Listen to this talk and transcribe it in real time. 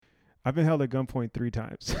I've been held at gunpoint 3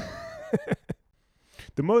 times.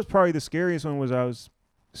 Probably the scariest one was I was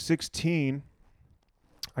 16.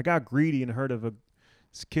 I got greedy and heard of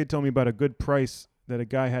this kid told me about a good price that a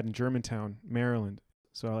guy had in Germantown, Maryland.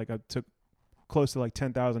 So I took close to like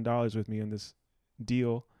 $10,000 with me in this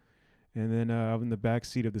deal. And then I'm in the back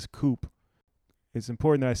seat of this coupe. It's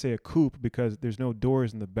important that I say a coupe because there's no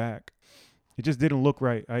doors in the back. It just didn't look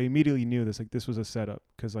right. I immediately knew this was a setup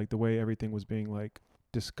because like the way everything was being like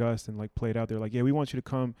discussed and like played out. They're like, yeah, we want you to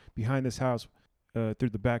come behind this house through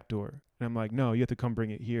the back door. And I'm like, no, you have to come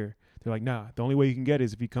bring it here. They're like, nah, the only way you can get it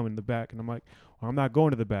is if you come in the back. And I'm like, well, I'm not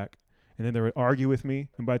going to the back. And then they would argue with me.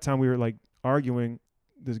 And by the time we were like arguing,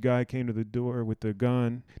 this guy came to the door with the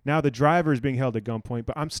gun. Now the driver is being held at gunpoint,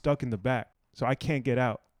 but I'm stuck in the back. So I can't get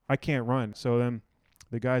out. I can't run. So then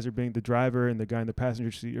the driver and the guy in the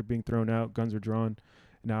passenger seat are being thrown out. Guns are drawn.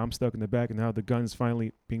 Now I'm stuck in the back. And now the gun's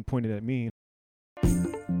finally being pointed at me.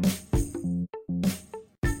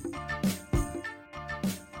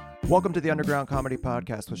 Welcome to the Underground Comedy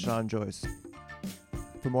Podcast with Sean Joyce.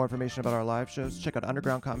 For more information about our live shows, check out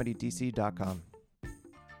undergroundcomedydc.com.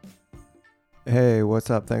 Hey, what's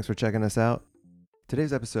up? Thanks for checking us out.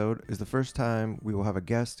 Today's episode is the first time we will have a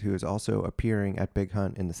guest who is also appearing at Big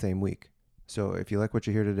Hunt in the same week. So if you like what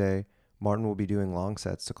you hear today, Martin will be doing long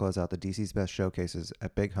sets to close out the DC's Best showcases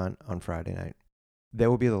at Big Hunt on Friday night. They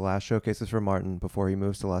will be the last showcases for Martin before he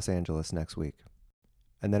moves to Los Angeles next week.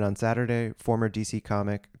 And then on Saturday, former DC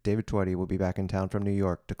comic David Twitty will be back in town from New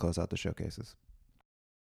York to close out the showcases.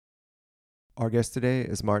 Our guest today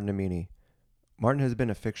is Martin Amini. Martin has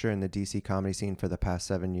been a fixture in the DC comedy scene for the past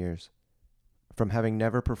 7 years. From having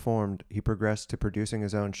never performed, he progressed to producing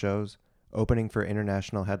his own shows, opening for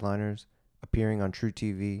international headliners, appearing on True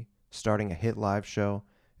TV, starting a hit live show,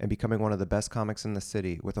 and becoming one of the best comics in the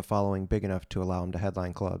city with a following big enough to allow him to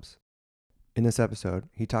headline clubs. In this episode,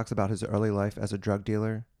 he talks about his early life as a drug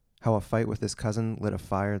dealer, how a fight with his cousin lit a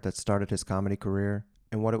fire that started his comedy career,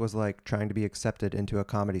 and what it was like trying to be accepted into a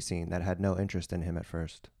comedy scene that had no interest in him at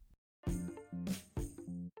first.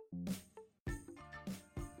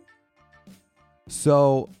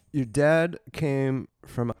 So, your dad came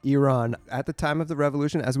from Iran at the time of the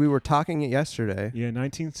revolution, as we were talking yesterday. Yeah,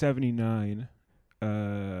 1979.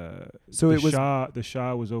 The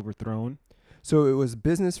Shah was overthrown. So it was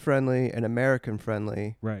business friendly and American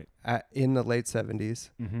friendly, right? In the late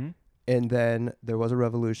 70s, mm-hmm. And then there was a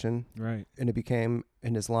revolution, right? And it became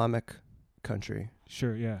an Islamic country.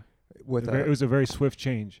 Sure, yeah. It was a very swift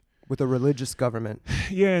change with a religious government.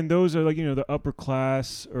 Yeah, and those are like the upper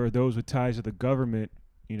class or those with ties to the government,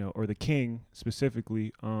 or the king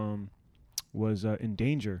specifically, was in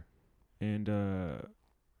danger, and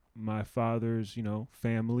my father's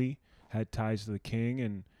family had ties to the king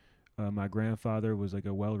and. My grandfather was like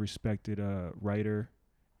a well-respected writer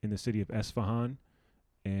in the city of Esfahan.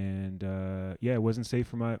 And it wasn't safe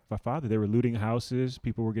for my father. They were looting houses.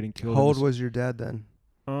 People were getting killed. How old was your dad then?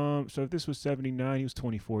 So if this was 79, he was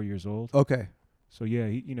 24 years old. Okay. So yeah,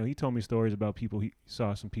 he told me stories about people. He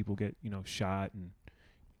saw some people get, shot. And,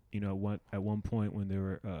 at one point when they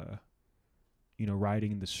were,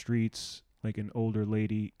 riding in the streets, like an older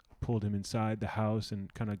lady pulled him inside the house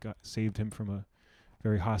and kind of saved him from a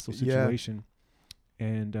very hostile situation. Yeah.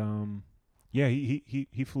 And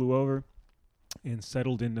he flew over and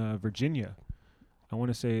settled in Virginia. I want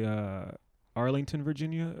to say Arlington,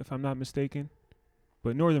 Virginia, if I'm not mistaken,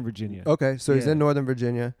 but Northern Virginia. Okay, so he's in Northern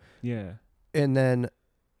Virginia. Yeah. And then,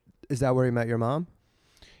 is that where he met your mom?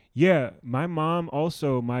 Yeah, my mom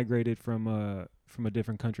also migrated from a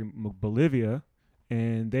different country, Bolivia,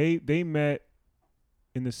 and they met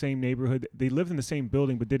in the same neighborhood. They lived in the same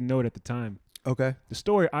building, but didn't know it at the time. Okay. The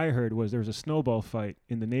story I heard was there was a snowball fight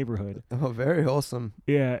in the neighborhood. Oh, very wholesome.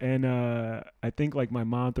 Yeah, and I think like my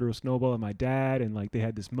mom threw a snowball at my dad, and like they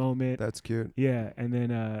had this moment. That's cute. Yeah, and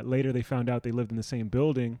then later they found out they lived in the same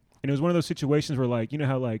building, and it was one of those situations where like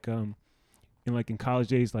how like in college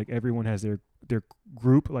days like everyone has their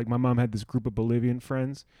group. Like my mom had this group of Bolivian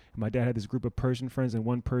friends, and my dad had this group of Persian friends, and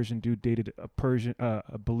one Persian dude dated a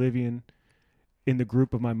Bolivian. In the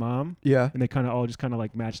group of my mom. Yeah. And they kind of all just kind of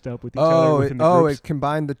like matched up with each other within the groups. It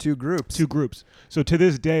combined the two groups. So to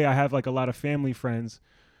this day, I have like a lot of family friends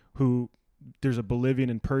who there's a Bolivian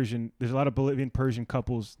and Persian. There's a lot of Bolivian Persian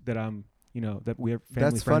couples that I'm, that we have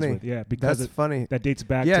family friends with. Yeah. Because that's funny. That dates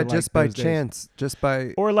back to like just by chance. Days. Just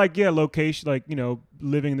by. Or like, location, like,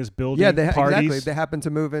 living in this building. Yeah, parties. Exactly. They happen to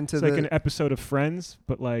move into it's like an episode of Friends,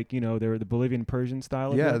 but like, they're the Bolivian Persian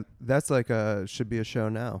style. Yeah. That's like should be a show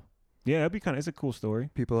now. Yeah, it's a cool story.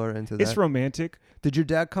 People are into that. It's romantic. Did your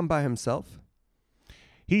dad come by himself?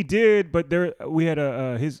 He did, but we had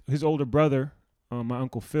his older brother, my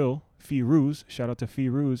Uncle Phil Firuz. Shout out to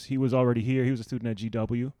Firuz. He was already here. He was a student at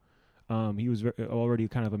GW. He was already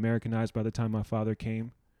kind of Americanized by the time my father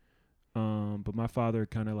came. But my father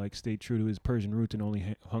kind of like stayed true to his Persian roots and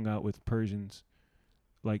only hung out with Persians,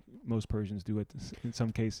 like most Persians do in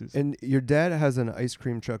some cases. And your dad has an ice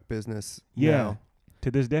cream truck business now.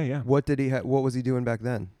 To this day, yeah. What did he what was he doing back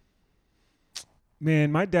then?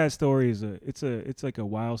 Man, my dad's story is it's like a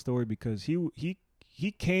wild story because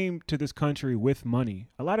he came to this country with money.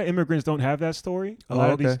 A lot of immigrants don't have that story. A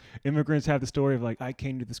lot of these immigrants have the story of like, I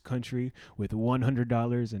came to this country with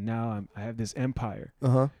 $100 and now I have this empire.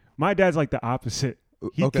 My dad's like the opposite.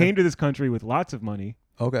 He came to this country with lots of money.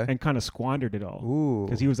 And kind of squandered it all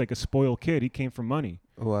because he was like a spoiled kid. He came from money.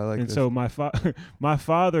 Oh, I like and this. So my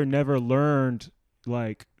father never learned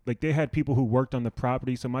like they had people who worked on the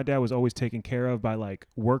property. So my dad was always taken care of by like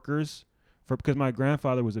workers because my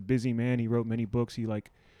grandfather was a busy man. He wrote many books. He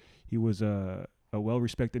was a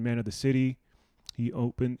well-respected man of the city. He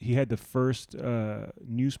had the first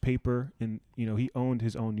newspaper and he owned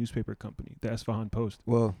his own newspaper company, the Esfahan Post.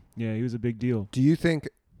 Well, yeah, he was a big deal. Do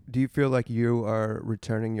you feel like you are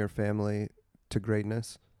returning your family to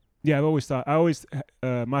greatness? Yeah, I've always thought.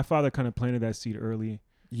 My father kind of planted that seed early on.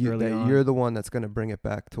 You're the one that's going to bring it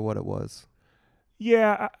back to what it was.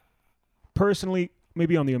 Yeah, personally,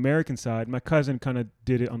 maybe on the American side, my cousin kind of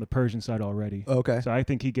did it on the Persian side already. Okay. So I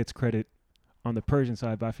think he gets credit on the Persian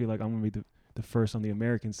side, but I feel like I'm going to be the first on the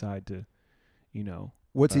American side to,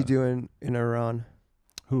 What's he doing in Iran?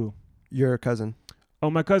 Who? Your cousin. Oh,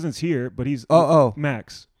 my cousin's here, but he's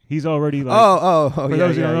Max. He's already like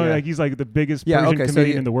like he's like the biggest Persian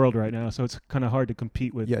comedian in the world right now, so it's kind of hard to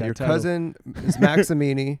compete with. Yeah, your title. cousin is Max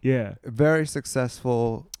Amini. Yeah, very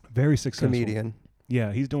successful comedian.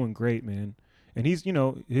 Yeah, he's doing great, man, and he's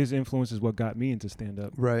his influence is what got me into stand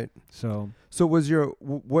up. Right. So was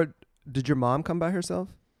did your mom come by herself?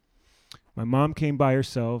 My mom came by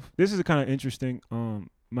herself. This is kind of interesting.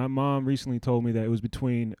 My mom recently told me that it was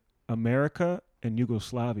between America and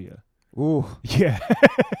Yugoslavia. Ooh. Yeah.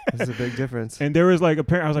 There's a big difference. And there was like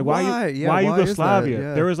I was like, why Yugoslavia?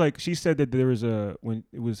 Yeah. There was like, she said that there was when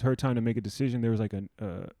it was her time to make a decision, there was like an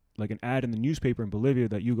ad in the newspaper in Bolivia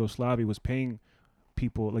that Yugoslavia was paying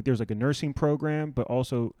people, like there was like a nursing program, but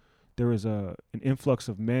also there was an influx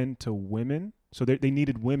of men to women. So they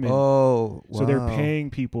needed women. Oh, wow. So they're paying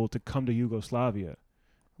people to come to Yugoslavia.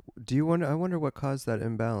 I wonder what caused that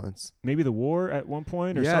imbalance. Maybe the war at one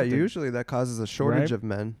point or something. Yeah, usually that causes a shortage of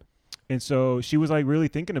men. And so she was like really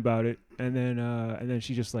thinking about it, and then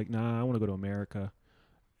she just like, nah, I want to go to America,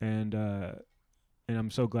 and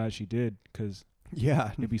I'm so glad she did, because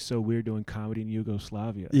it'd be so weird doing comedy in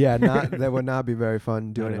Yugoslavia. Yeah, that would not be very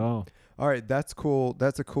fun doing it at all. All right, that's cool.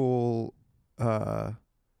 That's a cool. How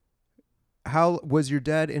was your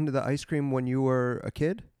dad into the ice cream when you were a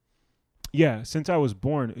kid? Yeah, since I was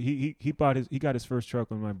born, he got his first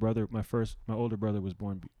truck when my older brother was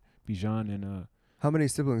born, Bijan, and How many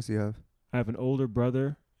siblings do you have? I have an older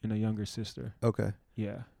brother and a younger sister. Okay.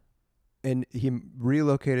 Yeah. And he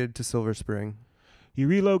relocated to Silver Spring. He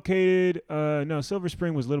relocated. No, Silver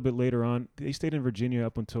Spring was a little bit later on. They stayed in Virginia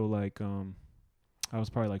up until like I was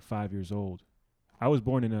probably like 5 years old. I was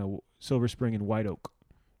born in Silver Spring in White Oak,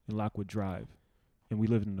 in Lockwood Drive, and we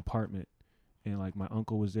lived in an apartment. And like my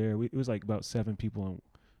uncle was there. It was like about 7 people in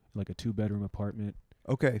like a 2-bedroom apartment.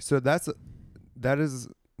 Okay, so that is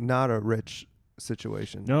not a rich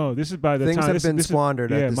situation. No, this is by the time things have been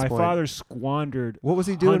squandered. At this my point. father squandered. What was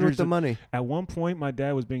he doing with the money? At one point, my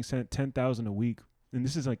dad was being sent $10,000 a week, and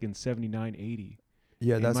this is like in 79, 80.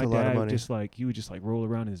 Yeah, and that's a lot of money. He would just like roll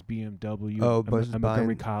around in his BMW.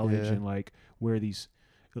 Montgomery College, and like wear these.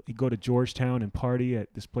 He'd go to Georgetown and party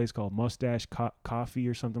at this place called Mustache Coffee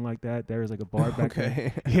or something like that. There was like a bar back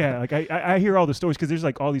there. Yeah, like I hear all the stories because there's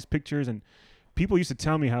like all these pictures, and people used to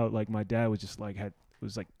tell me how like my dad was just like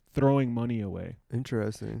was throwing money away.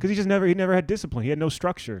 Interesting. Because he never had discipline. He had no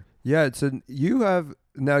structure. Yeah, so you have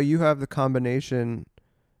the combination.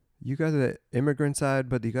 You got the immigrant side,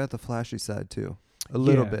 but you got the flashy side too. A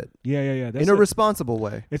little bit. Yeah. That's in a responsible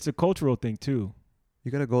way. It's a cultural thing too.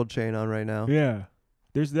 You got a gold chain on right now. Yeah.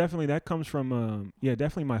 There's definitely, that comes from,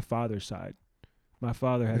 definitely my father's side. My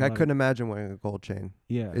father had. I couldn't imagine wearing a gold chain.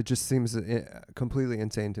 Yeah. It just seems completely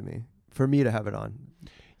insane to me for me to have it on.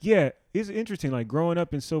 Yeah, it's interesting. Like growing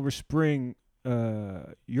up in Silver Spring,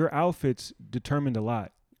 your outfits determined a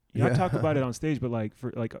lot. I talk about it on stage, but like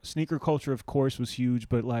for like sneaker culture, of course, was huge.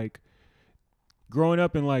 But like growing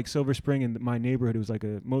up in like Silver Spring in my neighborhood, it was like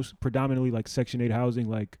most predominantly like Section 8 housing.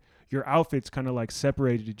 Like your outfits kind of like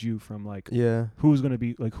separated you from like who's gonna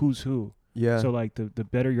be like who's who. Yeah. So like the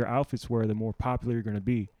better your outfits were, the more popular you're gonna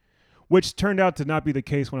be. which turned out to not be the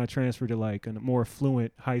case when I transferred to like a more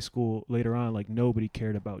affluent high school later on. Like nobody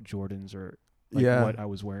cared about Jordans or like what I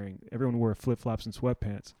was wearing. Everyone wore flip flops and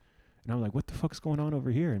sweatpants, and I'm like, what the fuck's going on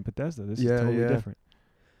over here in Bethesda? This is totally different.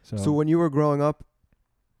 So when you were growing up,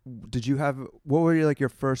 what were your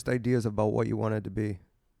first ideas about what you wanted to be?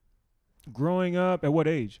 Growing up, at what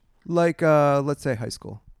age? Like, let's say high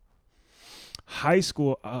school. High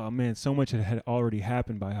school, oh man, so much had already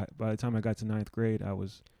happened by the time I got to 9th grade. I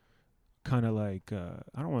was kind of like,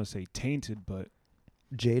 I don't want to say tainted, but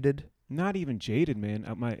jaded. Not even jaded, man.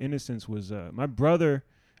 My innocence was, my brother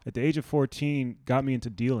at the age of 14 got me into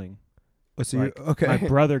dealing. Oh, so okay. My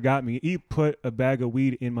brother got me. He put a bag of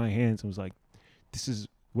weed in my hands and was like, "This is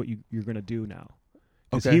what you're gonna do now."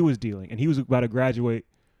 Because he was dealing, and he was about to graduate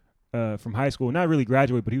from high school. Not really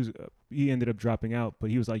graduate, but he ended up dropping out. But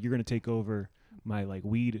he was like, "You're gonna take over my like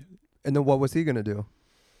weed." And then what was he gonna do?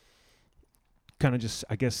 Kind of just,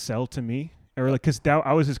 I guess, sell to me, or like, cause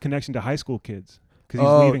I was his connection to high school kids. Because he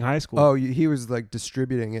was leaving high school. Oh, he was like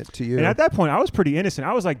distributing it to you. And at that point, I was pretty innocent.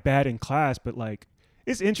 I was like bad in class, but like.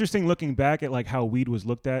 It's interesting looking back at like how weed was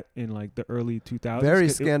looked at in like the early 2000s. Very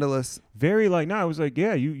scandalous. Very like, no, it was like,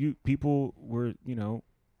 yeah, you people were,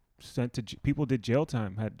 sent to, people did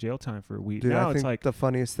had jail time for weed. Dude, now I it's think like the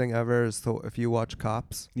funniest thing ever is if you watch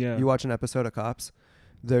Cops, you watch an episode of Cops,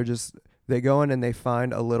 they go in and they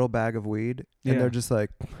find a little bag of weed and they're just like,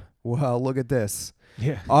 well, look at this.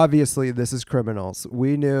 Yeah. Obviously, this is criminals.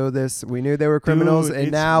 We knew this. We knew they were criminals, and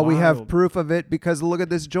now we have proof of it because look at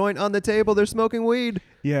this joint on the table. They're smoking weed.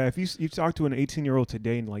 Yeah, if you talk to an 18-year-old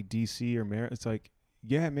today in like D.C. or Maryland, it's like,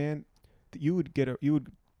 yeah, man, you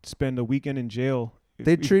would spend a weekend in jail.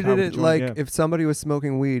 They treated it like if somebody was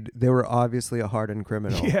smoking weed, they were obviously a hardened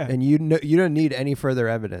criminal. Yeah. And you don't need any further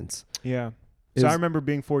evidence. Yeah. So I remember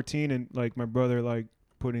being 14 and like my brother like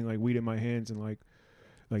putting like weed in my hands and like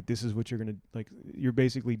this is what you're gonna like. You're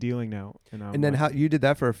basically dealing now. And then how you did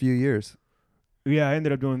that for a few years? Yeah, I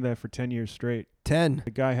ended up doing that for 10 years straight. 10.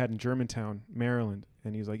 The guy had in Germantown, Maryland,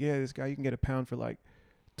 and he's like, "Yeah, this guy you can get a pound for like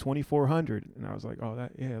 $2,400." And I was like, "Oh,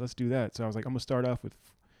 let's do that." So I was like, "I'm gonna start off with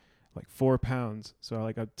like 4 pounds." So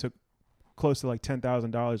I took close to like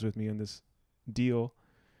 $10,000 with me in this deal,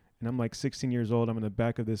 and I'm like 16 years old. I'm in the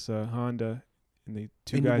back of this Honda. And the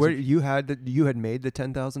two guys. Where you had made the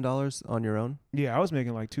 $10,000 on your own? Yeah, I was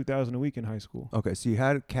making like $2,000 a week in high school. Okay, so you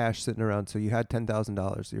had cash sitting around, so you had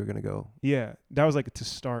 $10,000. So you were gonna go. Yeah, that was like to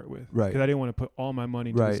start with, right? Because I didn't want to put all my money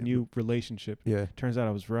into this new relationship. Yeah. Turns out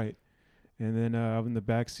I was right. And then I'm in the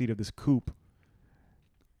back seat of this coupe.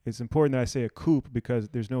 It's important that I say a coupe because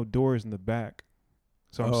there's no doors in the back,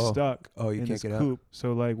 so I'm stuck. Oh, you in can't this get coupe. out.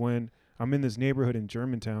 So like when I'm in this neighborhood in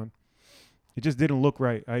Germantown. It just didn't look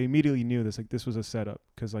right. I immediately knew this was a setup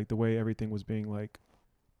because like the way everything was being like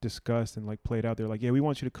discussed and like played out. They're like, yeah, we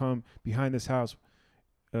want you to come behind this house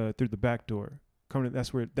through the back door.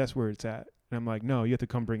 That's where it's at. And I'm like, no, you have to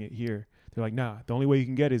come bring it here. They're like, nah, the only way you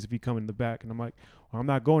can get it is if you come in the back. And I'm like, well, I'm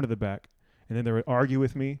not going to the back. And then they would argue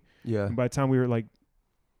with me. Yeah. And by the time we were like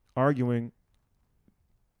arguing,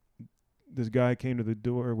 this guy came to the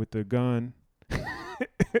door with the gun.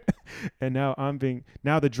 And now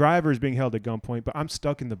the driver is being held at gunpoint, but I'm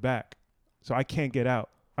stuck in the back, so I can't get out.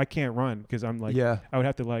 I can't run because I'm like, I would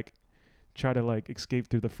have to like try to like escape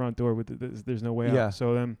through the front door there's no way out.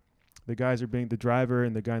 So then the driver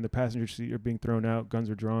and the guy in the passenger seat are being thrown out. Guns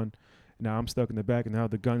are drawn. Now I'm stuck in the back, and now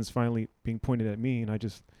the gun's finally being pointed at me, and I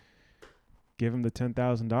just give him the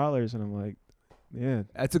 $10,000, and I'm like, yeah,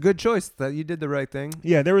 that's a good choice. That you did the right thing.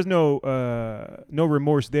 Yeah, there was no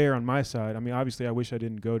remorse there on my side. I mean, obviously, I wish I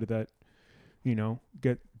didn't go to that.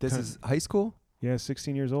 This is high school. Yeah,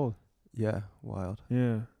 16 years old. Yeah, wild.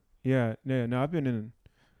 Yeah. No, I've been in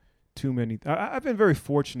too many. I've been very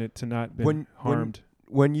fortunate to not been harmed.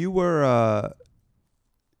 When you were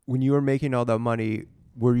making all that money,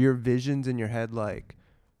 were your visions in your head like,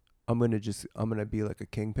 I'm gonna be like a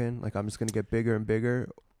kingpin, like I'm just gonna get bigger and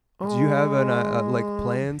bigger? Do you have like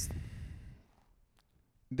plans?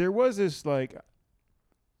 There was this like,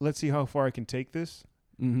 let's see how far I can take this.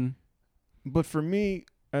 Mm-hmm. But for me,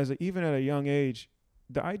 even at a young age,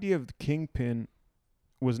 the idea of the kingpin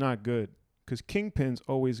was not good because kingpins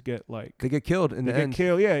always get like they get killed in the end.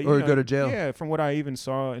 Killed, yeah, or go to jail. Yeah, from what I even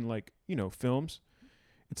saw in like films,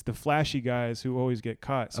 it's the flashy guys who always get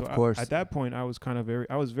caught. So of course, at that point, I was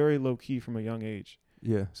very low key from a young age.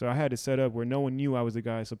 Yeah. So I had to set up where no one knew I was the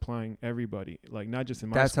guy supplying everybody, like not just in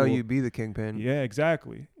my That's school. how you be the kingpin. Yeah,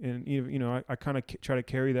 exactly. And I kind of try to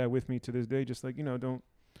carry that with me to this day. Just like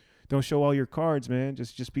don't show all your cards, man.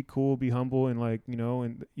 Just be cool, be humble, and like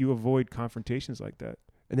and you avoid confrontations like that.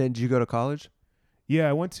 And then did you go to college? Yeah,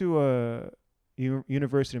 I went to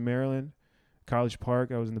University of Maryland, College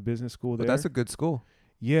Park. I was in the business school there. But that's a good school.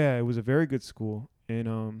 Yeah, it was a very good school,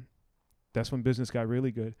 and that's when business got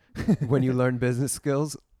really good. When you learn business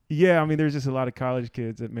skills. Yeah, I mean, there's just a lot of college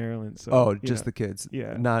kids at Maryland. So Just the kids.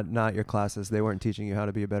 Yeah. Not your classes. They weren't teaching you how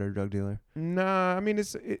to be a better drug dealer. Nah, I mean,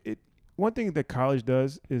 it. One thing that college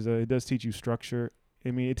does is it does teach you structure.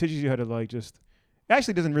 I mean, it teaches you how to like just. It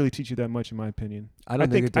actually doesn't really teach you that much, in my opinion. I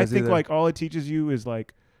don't think it does I think either. like all it teaches you is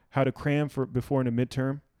like how to cram for before in a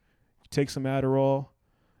midterm. You take some Adderall.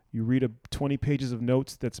 You read 20 pages of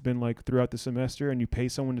notes that's been like throughout the semester, and you pay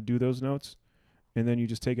someone to do those notes. And then you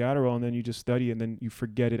just take Adderall, and then you just study, and then you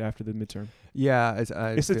forget it after the midterm. Yeah,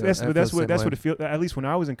 That's what it feels. At least when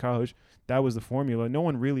I was in college, that was the formula. No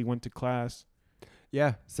one really went to class.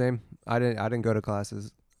 Yeah, same. I didn't go to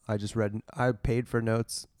classes. I just read. I paid for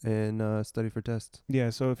notes and study for tests. Yeah.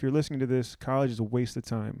 So if you're listening to this, college is a waste of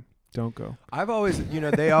time. Don't go. I've always,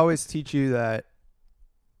 they always teach you that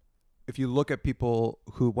if you look at people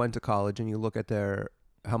who went to college and you look at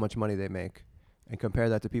how much money they make, and compare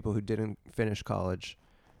that to people who didn't finish college,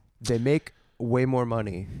 they make way more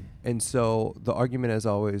money. And so the argument is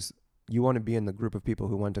always, you want to be in the group of people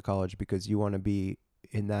who went to college because you want to be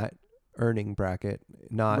in that earning bracket,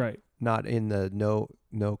 not in the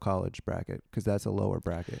no college bracket, because that's a lower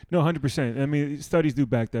bracket. No, 100%. I mean, studies do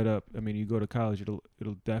back that up. I mean, you go to college, it'll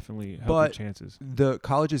definitely help your chances. The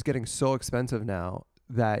college is getting so expensive now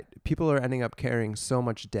that people are ending up carrying so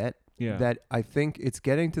much debt that I think it's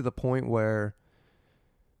getting to the point where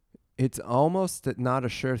it's almost not a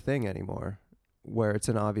sure thing anymore, where it's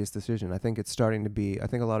an obvious decision. I think it's starting to be. I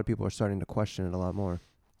think a lot of people are starting to question it a lot more.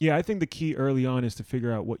 Yeah, I think the key early on is to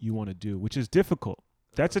figure out what you want to do, which is difficult.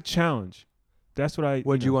 That's a challenge. That's what I.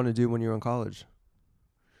 What did you want to do when you were in college?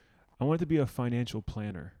 I wanted to be a financial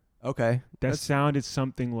planner. Okay. That sounded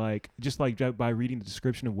something like, just like by reading the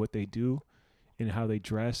description of what they do and how they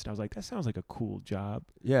dressed, I was like, that sounds like a cool job.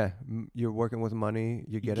 Yeah, you're working with money,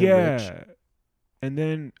 you're getting rich. Yeah. And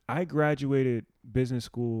then I graduated business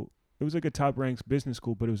school. It was like a top-ranked business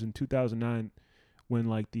school, but it was in 2009 when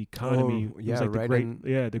like the economy was like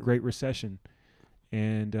the Great Recession.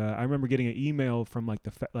 And I remember getting an email from like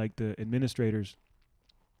the administrators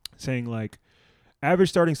saying like average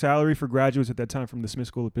starting salary for graduates at that time from the Smith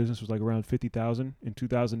School of Business was like around $50,000 in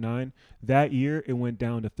 2009. That year it went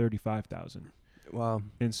down to $35,000. Wow.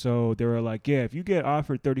 And so they were like, yeah, if you get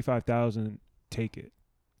offered $35,000, take it.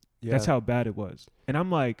 Yeah. That's how bad it was. And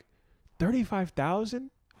I'm like, $35,000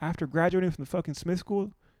 after graduating from the fucking Smith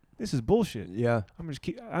School? This is bullshit. Yeah.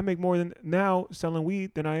 I make more than now selling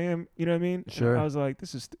weed than I am, you know what I mean? Sure. And I was like,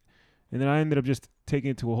 and then I ended up just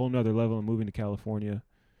taking it to a whole nother level and moving to California.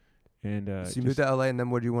 And so you moved to LA, and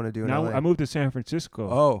then what do you want to do in now LA? I moved to San Francisco.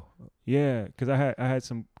 Oh. Yeah, because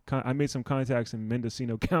I made some contacts in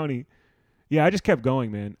Mendocino County. Yeah, I just kept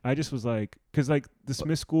going, man. I just was like, because like the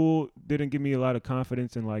Smith School didn't give me a lot of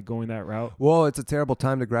confidence in like going that route. Well, it's a terrible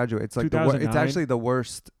time to graduate. It's like it's actually the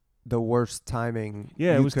worst timing.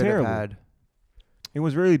 Yeah, it was terrible. Have had. It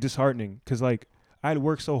was really disheartening because like I had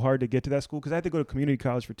worked so hard to get to that school because I had to go to community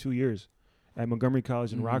college for 2 years at Montgomery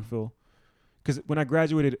College in Rockville. Because when I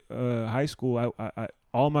graduated high school, I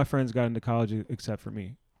all my friends got into college except for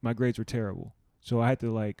me. My grades were terrible, so I had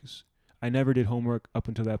to like. I never did homework up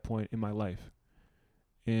until that point in my life.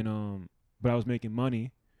 And but I was making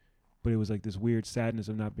money, but it was like this weird sadness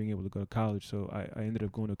of not being able to go to college. So I ended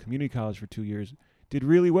up going to community college for 2 years. Did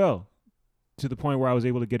really well to the point where I was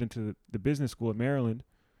able to get into the business school at Maryland.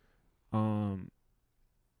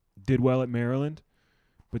 Did well at Maryland,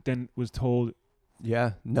 but then was told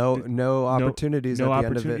no opportunities at the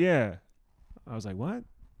end of it. Yeah. I was like, what?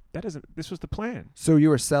 This was the plan. So you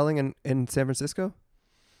were selling in San Francisco?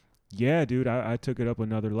 Yeah, dude, I took it up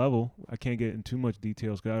another level. I can't get in too much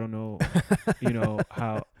details because I don't know,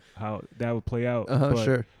 how that would play out. But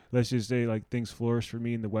sure. Let's just say like things flourished for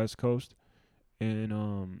me in the West Coast, and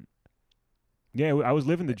I was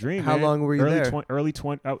living the dream. How long were you there? Early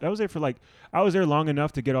 20. I was there for I was there long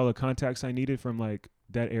enough to get all the contacts I needed from like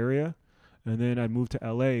that area, and then I moved to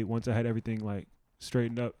LA once I had everything like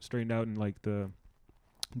straightened out in like the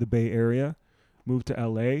Bay Area. Moved to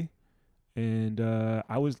LA, and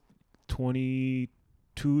I was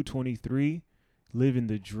 22, 23, living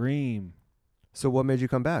the dream. So what made you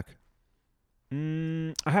come back?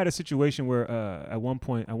 I had a situation where at one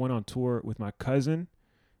point I went on tour with my cousin,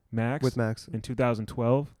 Max. With Max. In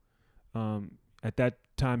 2012. At that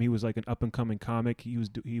time, he was like an up-and-coming comic.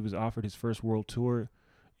 He was offered his first world tour,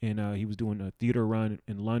 and he was doing a theater run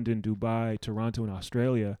in London, Dubai, Toronto, and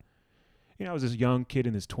Australia. I was this young kid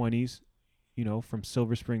in his 20s, from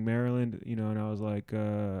Silver Spring, Maryland, and I was like,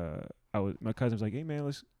 my cousin was like, hey man,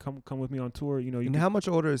 let's come with me on tour. You know, And how much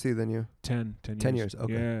older is he than you? 10 10 years. years.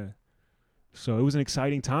 Okay. Yeah. So it was an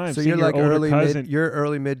exciting time. So seeing you're your like older cousin, you're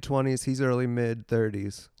early mid 20s. He's early mid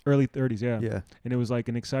 30s. early 30s. Yeah. Yeah. And it was like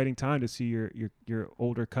an exciting time to see your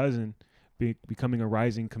older cousin becoming a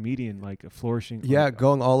rising comedian, like a flourishing. Yeah, like,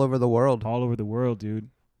 going all over the world. all over the world, dude.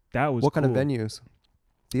 That was What cool. kind of venues?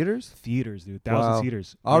 Theaters? Theaters, dude. Thousands of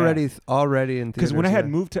theaters. Already in theaters. Because when I had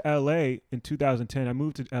moved to LA in 2010, I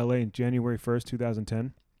moved to LA in January 1st,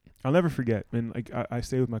 2010. I'll never forget. And like I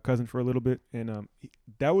stayed with my cousin for a little bit, and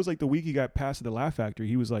that was like the week he got passed to the Laugh Factory.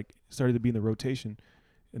 He was like started to be in the rotation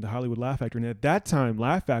in the Hollywood Laugh Factory, and at that time,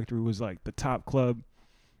 Laugh Factory was like the top club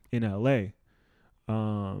in LA.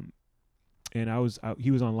 And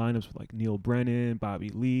he was on lineups with like Neil Brennan, Bobby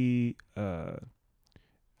Lee.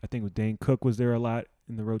 I think with Dane Cook was there a lot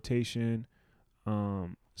in the rotation.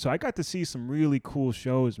 So I got to see some really cool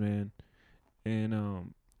shows, man. And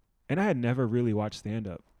I had never really watched stand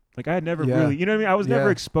up. Like I had never really, you know what I mean? I was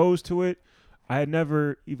never exposed to it. I had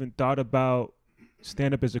never even thought about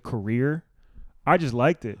stand up as a career. I just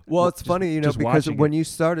liked it. Well, it's funny, you know, because when it. you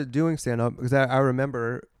started doing stand up, because I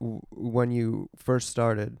remember when you first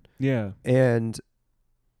started. Yeah. And,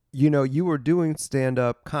 you know, you were doing stand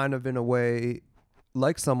up kind of in a way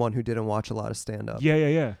like someone who didn't watch a lot of stand up.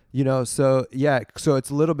 Yeah. You know, so it's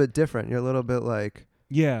a little bit different. You're a little bit like.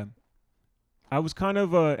 Yeah. I was kind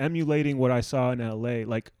of emulating what I saw in LA,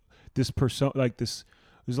 like this person, like this.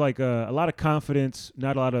 It was like a lot of confidence,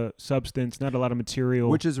 not a lot of substance, not a lot of material.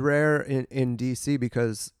 Which is rare in DC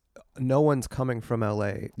because no one's coming from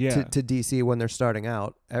LA to DC when they're starting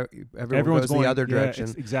out. Everyone's goes the other direction.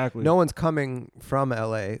 Yeah, exactly. No one's coming from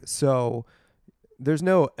LA. So there's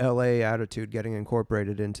no LA attitude getting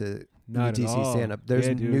incorporated into not the DC all. stand-up. There's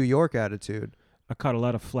New York attitude. I caught a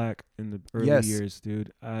lot of flack in the early years,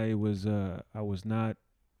 dude. I was not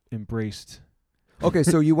embraced. Okay,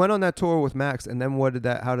 so you went on that tour with Max, and then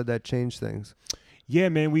how did that change things? Yeah,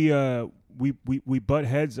 man, we butt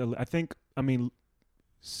heads. I mean,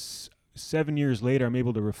 7 years later, I'm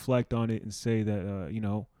able to reflect on it and say that you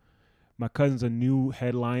know, my cousin's a new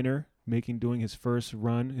headliner, doing his first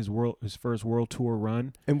run, his first world tour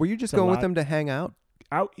run. And were you just going with him to hang out?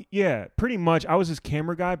 Yeah, pretty much. I was his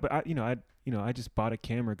camera guy, but I just bought a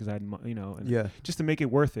camera because I had, just to make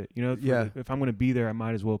it worth it. You know, if I'm going to be there, I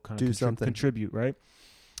might as well kind of contribute, right?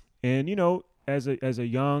 And you know, as a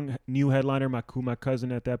young new headliner, who my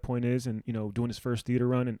cousin at that point is, and you know, doing his first theater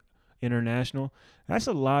run and international, that's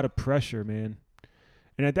a lot of pressure, man.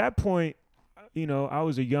 And at that point, you know, I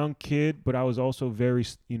was a young kid, but I was also very,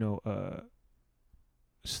 you know,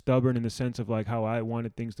 stubborn in the sense of like how I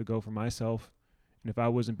wanted things to go for myself. And if I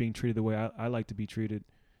wasn't being treated the way I like to be treated,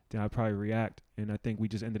 then I'd probably react. And I think we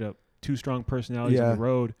just ended up two strong personalities on the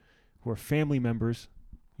road who are family members.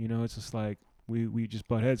 You know, it's just like we just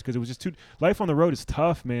butt heads because it was just life on the road is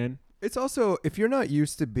tough, man. It's also, if you're not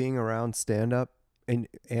used to being around stand-up and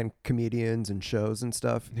comedians and shows and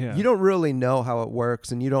stuff, you don't really know how it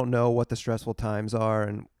works, and you don't know what the stressful times are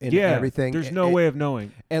and everything. There's no way of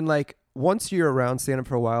knowing. And like, once you're around stand-up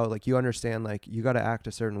for a while, like you understand, like you got to act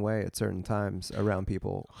a certain way at certain times around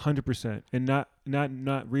people. 100%, and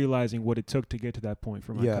not realizing what it took to get to that point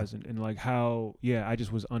for my cousin, and like how I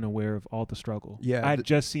just was unaware of all the struggle. I'd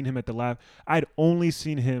just seen him at the Laugh. I'd only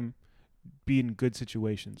seen him be in good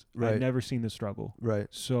situations. Right. I'd never seen the struggle. Right.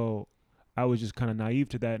 So I was just kind of naive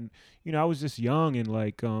to that, and you know, I was just young and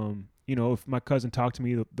like you know, if my cousin talked to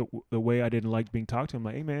me the way I didn't like being talked to him,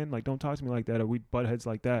 like, hey man, like don't talk to me like that, or we'd butt heads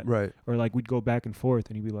like that, right? Or like we'd go back and forth,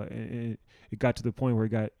 and he'd be like, and it got to the point where it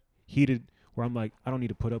got heated, where I'm like, I don't need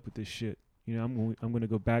to put up with this shit, you know, I'm going to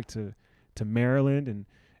go back to Maryland, and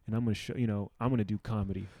I'm going to show, you know, I'm going to do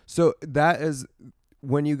comedy. So that is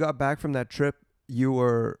when you got back from that trip,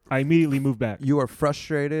 I immediately moved back. You were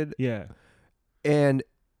frustrated, and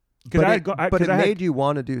but it made you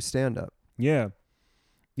want to do stand up.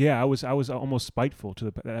 Yeah, I was almost spiteful to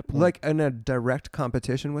that point. Like in a direct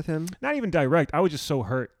competition with him? Not even direct. I was just so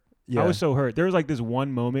hurt. I was so hurt. There was like this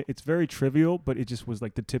one moment. It's very trivial, but it just was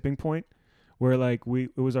like the tipping point where like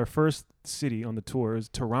it was our first city on the tour. It was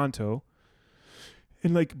Toronto.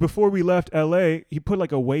 And like before we left LA, he put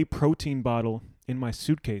like a whey protein bottle in my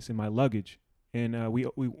suitcase, in my luggage. And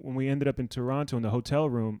when we ended up in Toronto in the hotel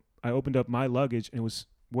room, I opened up my luggage and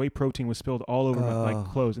whey protein was spilled all over my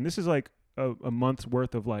clothes. And this is like a month's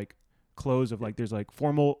worth of like clothes of like there's like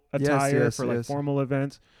formal attire for like formal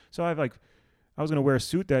events. So I have like I was gonna wear a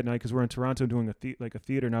suit that night because we're in Toronto doing a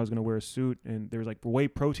theater, and I was gonna wear a suit, and there was like whey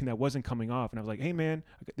protein that wasn't coming off, and I was like, "Hey man,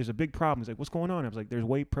 there's a big problem." He's like, "What's going on?" I was like, "There's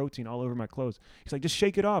whey protein all over my clothes." He's like, "Just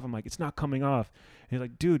shake it off." I'm like, "It's not coming off." And he's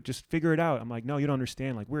like, "Dude, just figure it out." I'm like, "No, you don't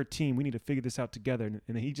understand. Like, we're a team. We need to figure this out together." And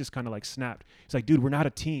then he just kind of like snapped. He's like, "Dude, we're not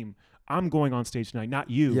a team. I'm going on stage tonight, not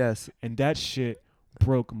you." Yes. And that shit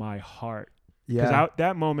broke my heart. Yeah. Because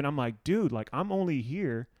that moment, I'm like, dude, like I'm only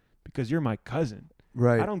here because you're my cousin.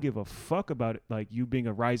 Right. I don't give a fuck about it, like you being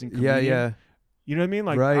a rising comedian. Yeah. You know what I mean?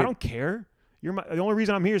 Like Right. I don't care. The only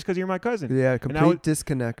reason I'm here is because you're my cousin. Yeah. Complete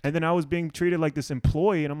disconnect. And then I was being treated like this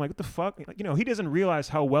employee, and I'm like, what the fuck? Like, he doesn't realize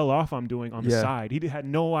how well off I'm doing on the side. He had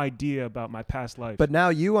no idea about my past life. But now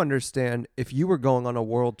you understand if you were going on a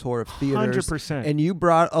world tour of theaters 100%. and you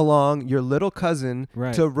brought along your little cousin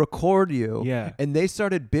to record you, and they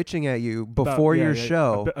started bitching at you before your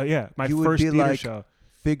show. My you first would be theater like, show.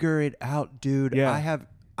 Figure it out, dude.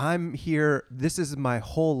 I'm here. This is my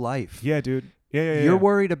whole life. Yeah, dude. Yeah. You're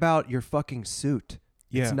worried about your fucking suit.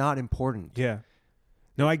 Yeah. It's not important. Yeah.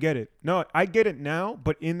 No, I get it. No, I get it now.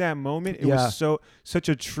 But in that moment, it was such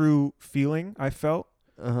a true feeling I felt.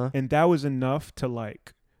 And that was enough to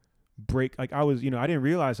like break. Like I was, I didn't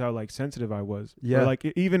realize how like sensitive I was. Yeah. Or, like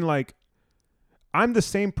even like I'm the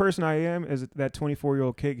same person I am as that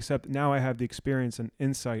 24-year-old kid, except now I have the experience and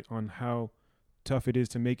insight on how tough it is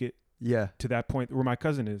to make it to that point where my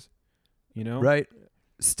cousin is, Right.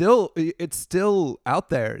 Still, it's still out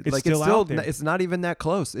there. It's like still out there. It's not even that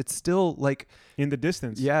close. It's still like in the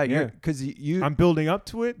distance. Yeah. Because I'm building up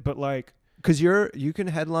to it, but like because you can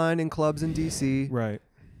headline in clubs in DC. Right.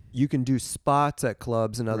 You can do spots at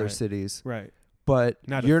clubs in other cities. Right. But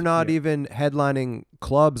you're not even headlining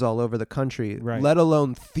clubs all over the country, right. let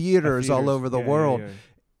alone theaters all over the world. Yeah.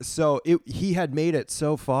 So he had made it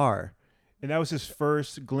so far. And that was his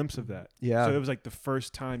first glimpse of that. Yeah. So it was like the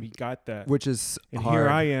first time he got that. Which is and hard. Here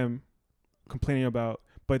I am complaining about.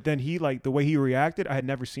 But then he like the way he reacted, I had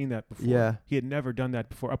never seen that before. Yeah. He had never done that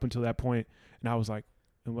before up until that point. And I was like,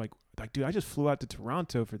 dude, I just flew out to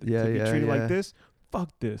Toronto to be treated like this. Fuck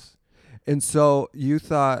this. And so you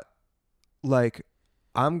thought, like,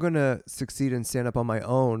 I'm going to succeed and stand up on my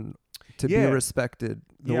own to be respected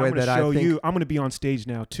the way that I think. I'm going to be on stage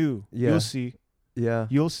now, too. Yeah. You'll see. Yeah.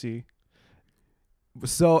 You'll see.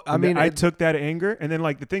 So, I took that anger. And then,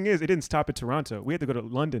 like, the thing is, it didn't stop at Toronto. We had to go to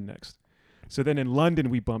London next. So then in London,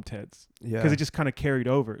 we bumped heads. Yeah. Because it just kind of carried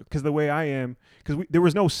over. Because the way I am, because there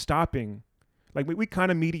was no stopping. Like, we kind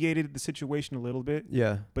of mediated the situation a little bit.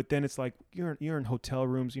 Yeah. But then it's like, you're in hotel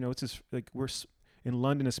rooms. It's just, like, we're in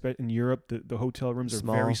London, especially in Europe, the hotel rooms are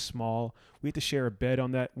very small. We had to share a bed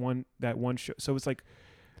on that one show. So it's like,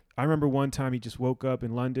 I remember one time he just woke up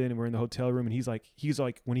in London and we're in the hotel room and he's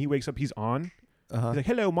like, when he wakes up, he's on. He's like,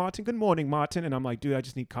 "Hello, Martin. Good morning, Martin." And I'm like, "Dude, I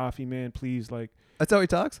just need coffee, man. Please." Like, that's how he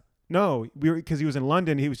talks? No, because he was in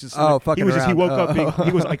London. He was just fucking around. He woke up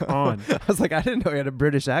he was like on. I was like, I didn't know he had a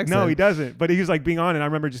British accent. No, he doesn't. But he was like being on, and I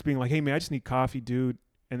remember just being like, "Hey man, I just need coffee, dude."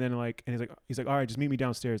 And then he's like, "All right, just meet me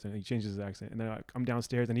downstairs." And he changes his accent, and then I'm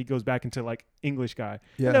downstairs, and he goes back into like English guy.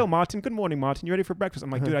 Yeah. "Hello, Martin. Good morning, Martin. You ready for breakfast?"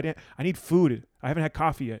 I'm like, "Dude, I need food. I haven't had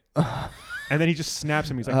coffee yet." And then he just snaps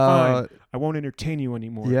at me. He's like, "Fine, I won't entertain you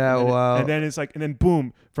anymore." Yeah, wow. And then it's like, and then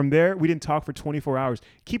boom, from there we didn't talk for 24 hours.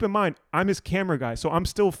 Keep in mind, I'm his camera guy, so I'm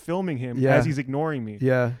still filming him as he's ignoring me.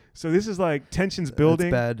 Yeah. So this is like tensions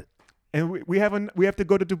building. That's bad. And we have to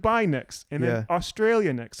go to Dubai next, and then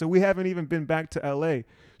Australia next. So we haven't even been back to LA.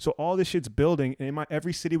 So all this shit's building, and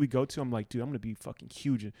every city we go to, I'm like, dude, I'm gonna be fucking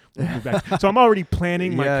huge when we move back. So I'm already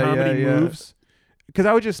planning my comedy moves, because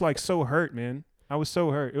I was just like so hurt, man. I was so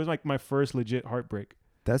hurt. It was like my first legit heartbreak.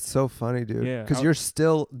 That's so funny, dude. Yeah, because you're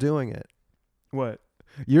still doing it. What?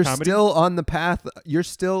 You're still on the path. You're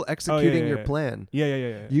still executing your plan.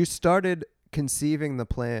 Yeah. You started conceiving the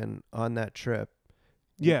plan on that trip.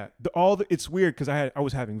 Yeah, it's weird because I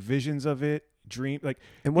was having visions of it,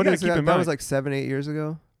 And what is that? That was like 7-8 years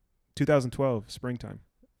ago. 2012 springtime.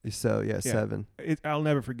 So 7. I'll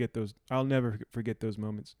never forget those. I'll never forget those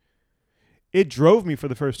moments. It drove me for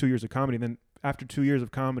the first 2 years of comedy. Then after 2 years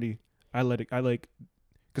of comedy,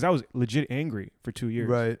 because I was legit angry for 2 years.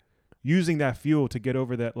 Right. Using that fuel to get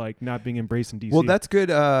over that, like, not being embraced in DC. Well, that's good.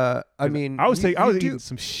 I mean, I was eating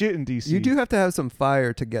some shit in DC. You do have to have some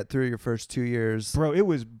fire to get through your first 2 years. Bro, it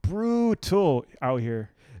was brutal out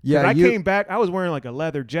here. Yeah. I came back, I was wearing like a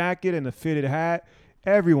leather jacket and a fitted hat.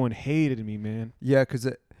 Everyone hated me, man. Yeah, because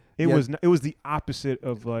it was the opposite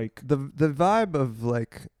of like the vibe of,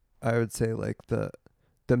 like, I would say, like the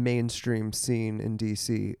mainstream scene in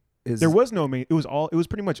DC is. There was no main. It was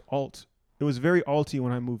pretty much alt. It was very alty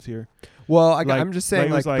when I moved here. Well, I'm just saying,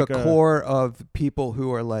 like the core core of people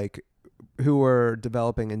who are like who were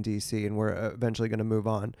developing in DC and were eventually going to move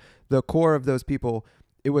on. The core of those people,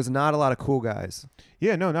 it was not a lot of cool guys.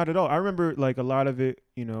 Yeah, no, not at all. I remember like a lot of it,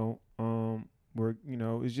 where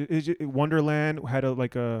it's just Wonderland had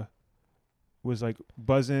was like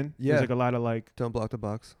buzzing. Yeah. There's like a lot of like Don't block the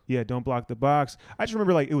box. Yeah, Don't Block the Box. I just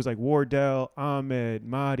remember like it was like Wardell, Ahmed,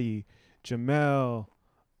 Mahdi, Jamel.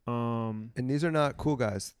 And these are not cool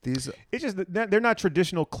guys. These It's just that they're not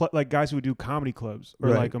traditional like guys who would do comedy clubs or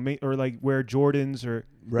Right. or like wear Jordans or.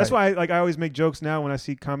 right. That's why I always make jokes now when I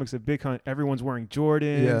see comics at Big Hunt. Everyone's wearing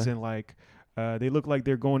Jordans and like they look like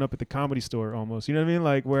they're going up at the Comedy Store almost. You know what I mean?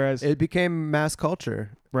 Like whereas it became mass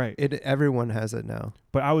culture. right. Everyone has it now.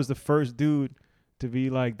 But I was the first dude to be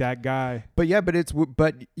like that guy. But yeah,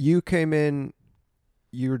 but you came in,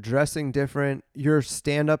 you're dressing different. Your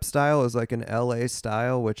stand-up style is like an LA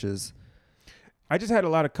style, which is I just had a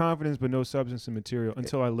lot of confidence but no substance and material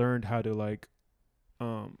until I learned how to like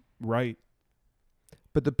write.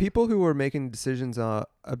 But the people who were making decisions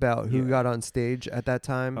about who got on stage at that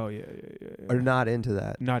time yeah. are not into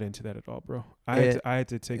that. Not into that at all, bro. I had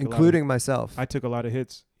to take including myself. I took a lot of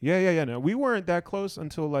hits. Yeah. No, we weren't that close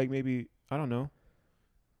until like maybe, I don't know,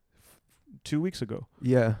 2 weeks ago.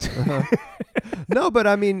 Yeah. Uh-huh. No, but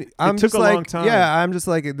I mean, I'm took just a like, long time. yeah, I'm just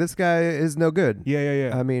like, this guy is no good.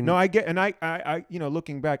 Yeah. I mean, no, I get, and I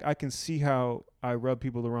looking back, I can see how I rubbed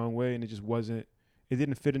people the wrong way, and it just wasn't. It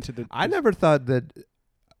didn't fit into the. I never thought that.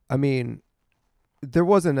 I mean, there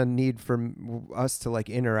wasn't a need for us to like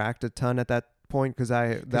interact a ton at that point because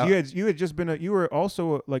you had just been you were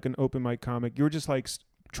also like an open mic comic. You were just like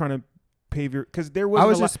trying to pave your because there was. I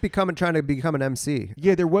was just trying to become an MC.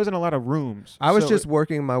 Yeah, there wasn't a lot of rooms. I was just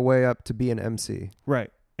working my way up to be an MC.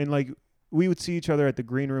 Right, and like we would see each other at the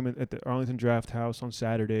green room at the Arlington Draft House on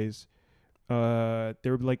Saturdays. There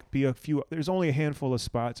would like be a few. There's only a handful of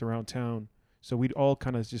spots around town, so we'd all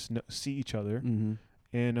kind of just see each other. Mm-hmm.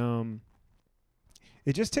 And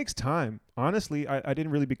it just takes time. Honestly, I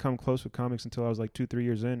didn't really become close with comics until I was like 2-3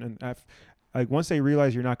 years in. And like once they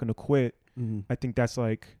realize you're not going to quit, I think that's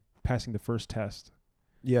like passing the first test.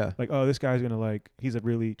 Yeah. Like, oh, this guy's going to he's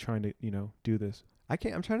really trying to, do this.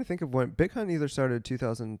 I'm trying to think of when Big Hunt either started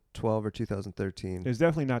 2012 or 2013. It's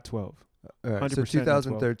definitely not 12. All right, so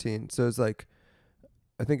 2013. So it's like,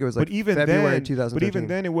 I think it was like February 2013. But even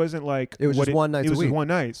then, it wasn't like it was just one night. It was a week. Just one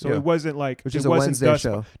night, so it wasn't like which is a Wednesday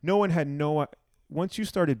show. No one had Once you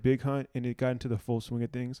started Big Hunt and it got into the full swing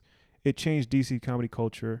of things, it changed DC comedy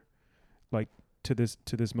culture, like to this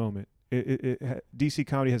moment. DC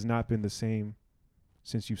comedy has not been the same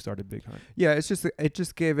since you started Big Hunt. Yeah, it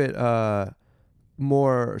just gave it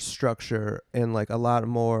more structure and like a lot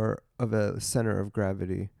more of a center of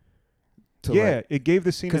gravity. It gave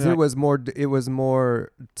the scene because it was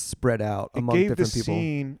more spread out among different people. It gave the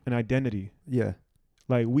scene an identity. Yeah,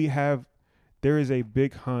 like there is a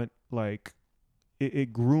Big Hunt. Like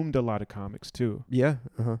it groomed a lot of comics too. Yeah,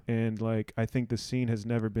 and like I think the scene has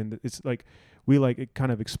never been. It's like it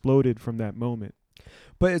kind of exploded from that moment.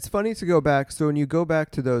 But it's funny to go back. So when you go back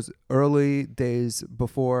to those early days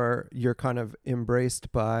before you're kind of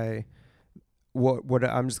embraced by what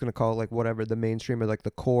I'm just gonna call like whatever the mainstream or like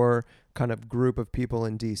the core kind of group of people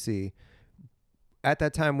in DC. At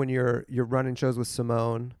that time when you're running shows with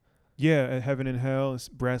Simone, at Heaven and Hell,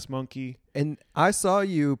 Brass Monkey, and I saw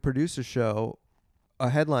you produce a show, a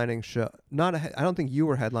headlining show. I don't think you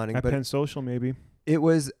were headlining, at but Penn Social maybe. It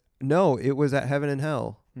was at Heaven and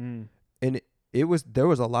Hell, and there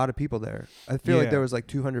was a lot of people there. I feel like there was like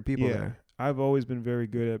 200 people there. I've always been very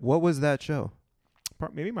good at. What was that show?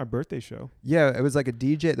 Maybe my birthday show. Yeah, it was like a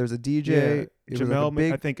DJ. There was a DJ. Yeah. Jamel,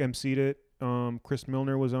 like I think, emceed it. Chris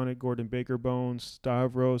Milner was on it. Gordon Baker Bones,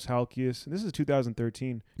 Stavros, Halkias. This is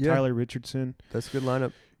 2013. Yeah. Tyler Richardson. That's a good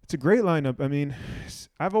lineup. It's a great lineup. I mean,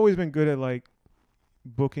 I've always been good at like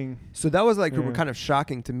booking. So that was like kind of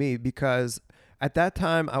shocking to me because at that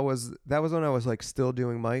time that was when I was like still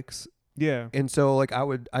doing mics. Yeah. And so like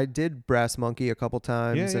I did Brass Monkey a couple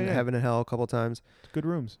times and Heaven and Hell a couple times. Good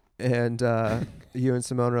rooms. And you and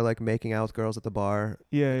Simone are like making out with girls at the bar.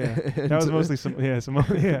 Yeah. That was mostly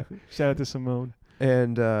Simone. Yeah. Shout out to Simone.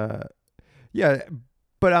 And but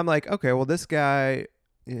I'm like, okay, well this guy,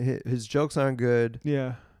 his jokes aren't good.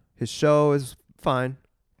 Yeah. His show is fine.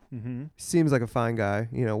 Mm-hmm. Seems like a fine guy,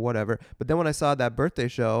 whatever. But then when I saw that birthday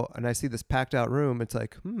show and I see this packed out room, it's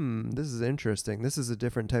like, this is interesting. This is a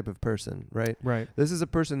different type of person, right? Right. This is a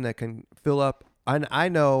person that can fill up. And I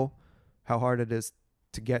know how hard it is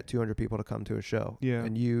to get 200 people to come to a show. Yeah.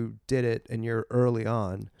 And you did it and you're early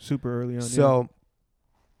on. Super early on. So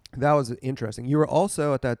that was interesting. You were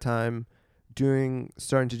also at that time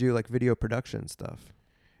starting to do like video production stuff.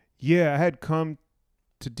 Yeah, I had come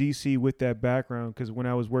to DC with that background because when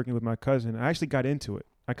I was working with my cousin, I actually got into it.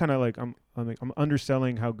 I kind of like I'm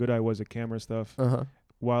underselling how good I was at camera stuff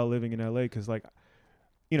while living in LA because like,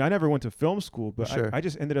 you know, I never went to film school, but Sure. I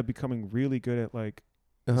just ended up becoming really good at like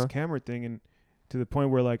this camera thing, and to the point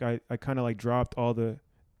where like I kind of like dropped all the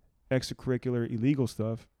extracurricular illegal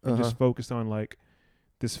stuff and just focused on like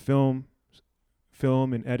this film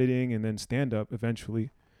and editing and then stand up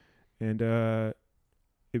eventually, and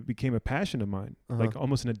it became a passion of mine, like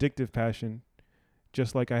almost an addictive passion,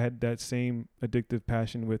 just like I had that same addictive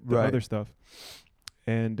passion with the other stuff.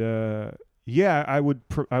 And yeah, I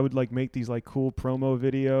would like make these like cool promo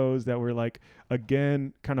videos that were like,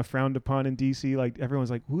 again, kind of frowned upon in DC. Like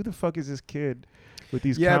everyone's like, who the fuck is this kid with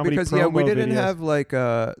these comedy because promo we didn't videos? have like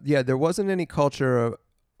there wasn't any culture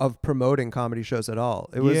of promoting comedy shows at all.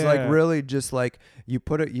 It was like really just like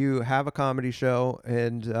you have a comedy show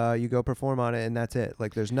and you go perform on it and that's it.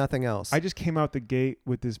 Like there's nothing else. I just came out the gate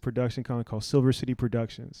with this production company called Silver City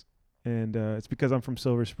Productions, and it's because I'm from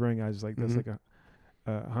Silver Spring. I was like, that's like a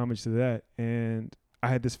homage to that. And I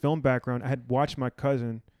had this film background. I had watched my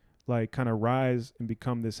cousin like kind of rise and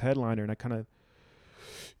become this headliner, and I kind of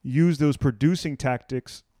used those producing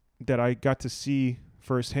tactics that I got to see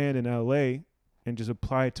firsthand in LA and just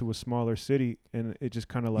apply it to a smaller city, and it just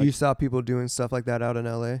kind of like... You saw people doing stuff like that out in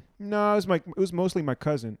LA? No, it was mostly my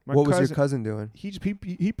cousin. What was your cousin doing?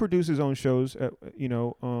 He produced his own shows at,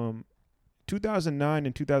 2009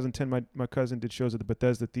 and 2010 my cousin did shows at the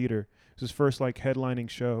Bethesda Theater. It was his first like headlining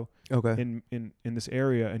show in this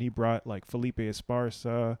area, and he brought like Felipe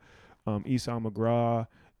Esparza, Esau McGraw,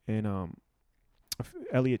 and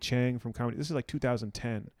Elliot Chang from comedy. This is like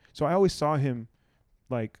 2010. So I always saw him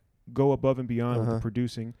like go above and beyond with the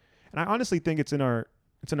producing. And I honestly think it's in our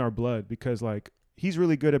blood, because like he's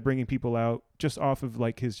really good at bringing people out just off of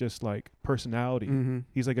like his just like personality.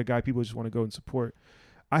 He's like a guy people just want to go and support.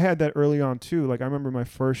 I had that early on too. Like I remember my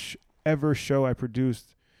first ever show I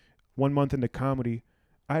produced 1 month into comedy.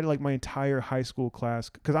 I had like my entire high school class,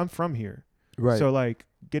 because I'm from here. Right. So like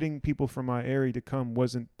getting people from my area to come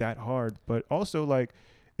wasn't that hard, but also like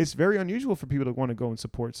it's very unusual for people to want to go and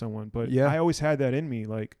support someone. But I always had that in me.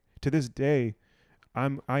 Like to this day, I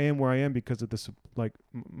am where I am because of this, like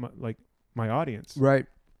my audience. Right.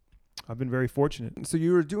 I've been very fortunate. So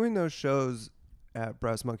you were doing those shows at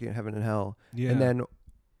Brass Monkey and Heaven and Hell. Yeah. And then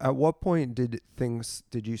at what point did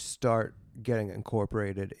you start getting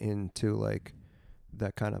incorporated into like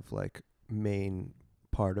that kind of like main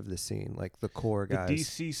part of the scene, like the core guys? The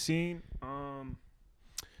DC scene.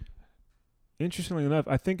 Interestingly enough,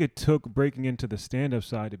 I think it took breaking into the stand-up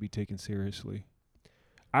side to be taken seriously.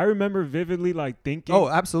 I remember vividly like thinking... Oh,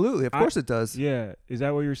 absolutely. Of course it does. Yeah. Is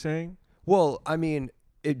that what you're saying? Well, I mean,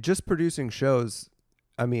 just producing shows,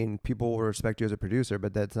 I mean, people will respect you as a producer,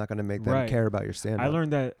 but that's not going to make them care about your stand-up. I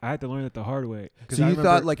had to learn that the hard way. So you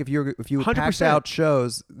thought like if you packed out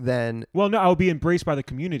shows, then... Well, no, I'll be embraced by the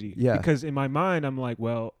community. Yeah. Because in my mind, I'm like,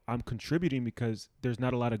 well, I'm contributing because there's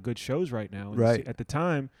not a lot of good shows right now. And at the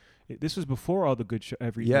time... This was before all the good shows.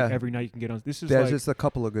 Every night you can get on. This is there's like just a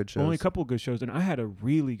couple of good shows. Only a couple of good shows, and I had a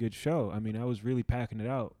really good show. I mean, I was really packing it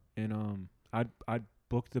out, and I'd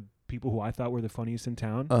book the people who I thought were the funniest in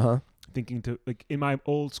town. Thinking to like in my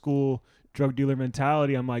old school drug dealer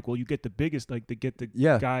mentality, I'm like, well, you get the biggest, like to get the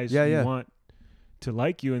guys you want to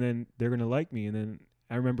like you, and then they're gonna like me. And then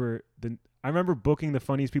I remember booking the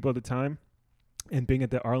funniest people at the time, and being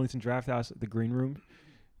at the Arlington Draft House at the green room.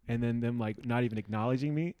 And then them like not even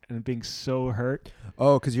acknowledging me and being so hurt.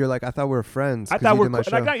 Oh, because you're like, I thought we were friends. I thought I thought we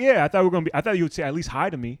were gonna be. I thought you would say at least hi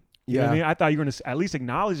to me. You know what I mean? I thought you were gonna at least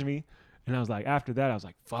acknowledge me. And I was like, after that, I was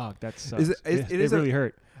like, fuck, that sucks. It really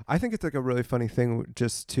hurt. I think it's like a really funny thing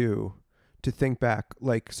just to think back.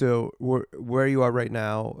 Like, so where you are right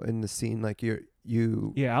now in the scene, like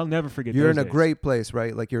you. Yeah, I'll never forget. You're those in a days. great place,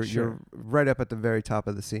 right? Like you're right up at the very top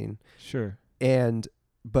of the scene. Sure.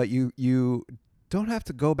 But you don't have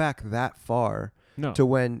to go back that far to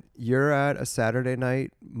when you're at a Saturday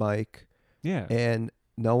night mic and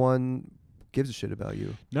no one gives a shit about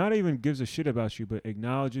you. Not even gives a shit about you, but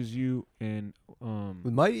acknowledges you and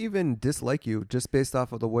might even dislike you just based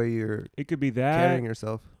off of the way you're it could be that carrying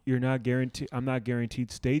yourself. You're not guaranteed. I'm not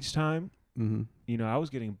guaranteed stage time. You know, I was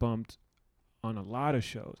getting bumped on a lot of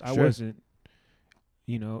shows. I wasn't.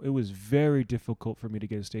 You know, it was very difficult for me to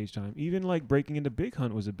get stage time. Even like breaking into Big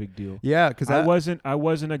Hunt was a big deal. Yeah, because I wasn't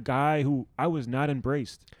a guy who I was not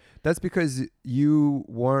embraced. That's because you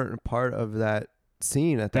weren't part of that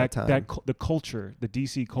scene at that time. The culture, the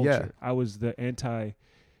DC culture. Yeah. I was the anti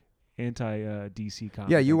DC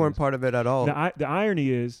comic. Yeah, you weren't part of it at all. The irony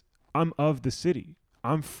is, I'm of the city.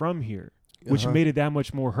 I'm from here. which made it that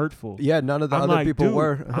much more hurtful. Yeah, none of the I'm other like, people dude,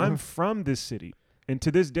 were. I'm from this city. And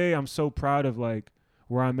to this day, I'm so proud of like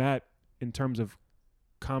where I'm at in terms of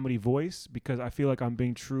comedy voice, because I feel like I'm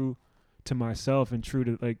being true to myself and true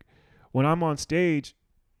to like when I'm on stage.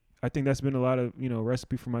 I think that's been a lot of,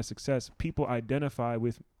 recipe for my success. People identify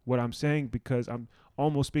with what I'm saying because I'm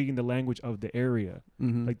almost speaking the language of the area.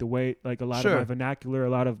 Mm-hmm. Like the way, like a lot Sure. of my vernacular,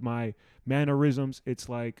 a lot of my mannerisms, it's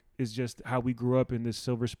just how we grew up in this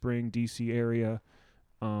Silver Spring, DC area,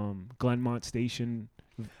 Glenmont Station.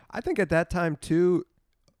 I think at that time too,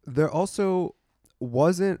 there also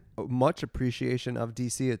wasn't much appreciation of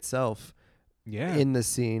DC itself in the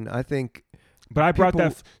scene. I think. But I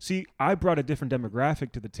brought I brought a different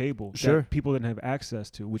demographic to the table Sure. that people didn't have access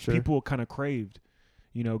to, which Sure. people kind of craved.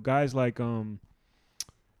 Guys like I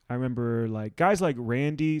remember like guys like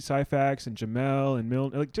Randy Syfax and Jamel and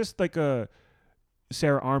Milton, like just like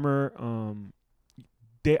Sarah Armour.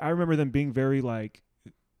 I remember them being very like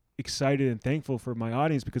excited and thankful for my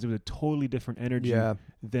audience because it was a totally different energy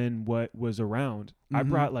than what was around. Mm-hmm. I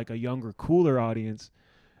brought like a younger, cooler audience,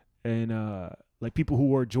 and like people who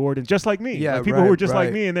wore Jordans just like me. Yeah, like people who were just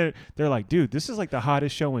like me, and they're like, dude, this is like the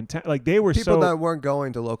hottest show in town. Like they were people that weren't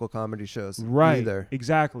going to local comedy shows either.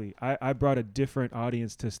 Exactly. I brought a different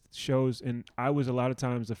audience to shows, and I was a lot of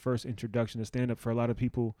times the first introduction to stand up for a lot of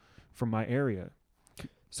people from my area.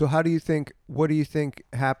 So what do you think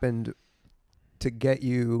happened to get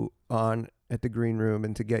you on at the Green Room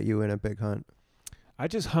and to get you in a Big Hunt? I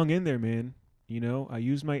just hung in there, man. I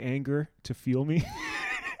used my anger to fuel me.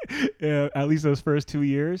 At least those first 2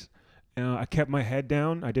 years. I kept my head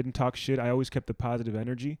down. I didn't talk shit. I always kept the positive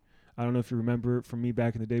energy. I don't know if you remember from me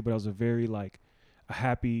back in the day, but I was I was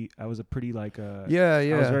a pretty I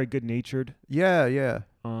was very good natured. Yeah.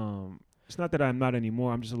 It's not that I'm not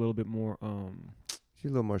anymore. I'm just a little bit more You're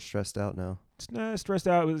a little more stressed out now. It's not stressed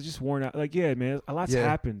out. It was just worn out. Like, yeah, man, a lot's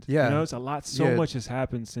happened. Yeah. It's a lot. So much has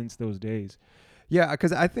happened since those days. Yeah,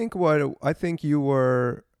 because I think you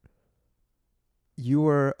were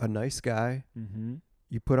a nice guy. Mm-hmm.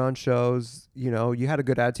 You put on shows. You had a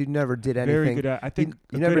good attitude. You never did anything. Very good. I think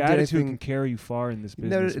you a never good did attitude anything, can carry you far in this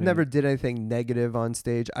business. Never did anything negative on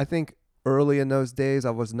stage. I think early in those days,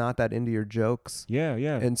 I was not that into your jokes. Yeah.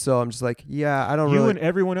 And so I'm just like, I don't you really. and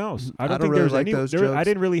everyone else. I don't think really there's like any. those I jokes.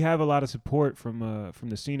 didn't really have a lot of support from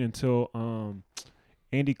the scene until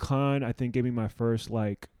Andy Klein, I think, gave me my first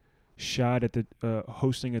shot at the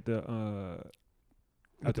hosting at the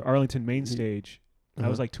Arlington main stage. I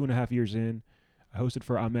was 2.5 years in. I hosted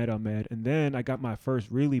for Ahmed, and then I got my first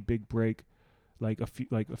really big break, a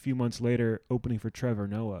few months later, opening for Trevor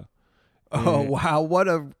Noah. Oh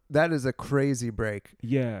wow! That is a crazy break.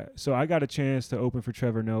 Yeah, so I got a chance to open for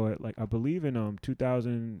Trevor Noah, I believe in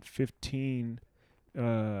 2015,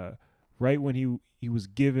 right when he was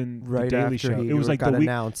given the Daily Show. It was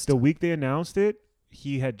the week they announced it.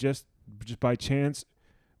 He had just by chance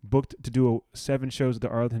booked to do 7 shows at the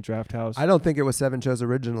Arlington Draft House. I don't think it was 7 shows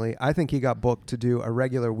originally. I think he got booked to do a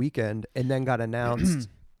regular weekend and then got announced.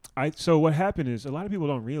 So what happened is a lot of people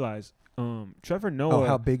don't realize Trevor Noah,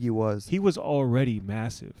 how big he was. He was already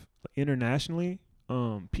massive internationally.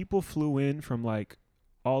 People flew in from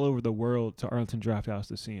all over the world to Arlington Draft House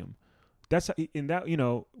to see him. That's in that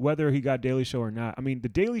whether he got Daily Show or not. I mean, the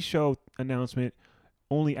Daily Show announcement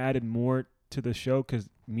only added more to the show because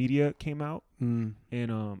media came out. And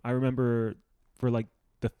I remember for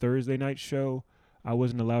the Thursday night show, I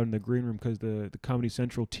wasn't allowed in the green room because the Comedy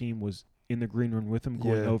Central team was in the green room with him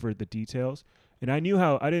going over the details. And I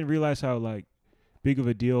didn't realize how big of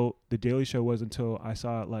a deal the Daily Show was until I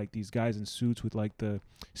saw these guys in suits with the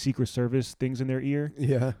Secret Service things in their ear.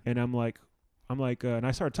 Yeah. And and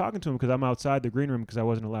I started talking to him because I'm outside the green room because I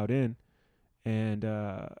wasn't allowed in. And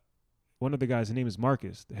one of the guys, his name is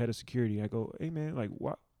Marcus, the head of security. I go, hey man,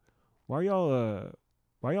 why are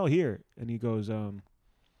y'all here? And he goes, a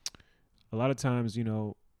lot of times,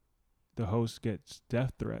 the host gets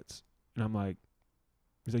death threats. And I'm like,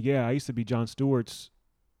 he's like, yeah, I used to be Jon Stewart's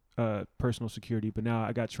personal security, but now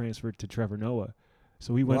I got transferred to Trevor Noah.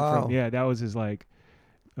 So he went from, that was his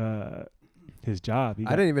his job.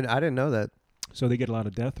 I didn't know that. So they get a lot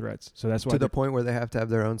of death threats. So that's why to the point where they have to have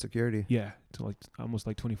their own security. Yeah, to almost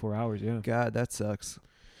 24 hours. Yeah. God, that sucks.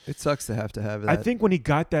 It sucks to have that. I think when he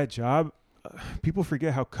got that job, people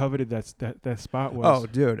forget how coveted that spot was. Oh,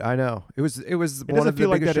 dude, I know. It was. It one of the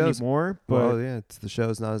biggest shows anymore. But the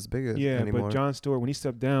show's not as big anymore. But Jon Stewart, when he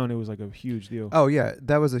stepped down, it was a huge deal. Oh yeah,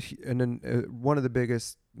 that was one of the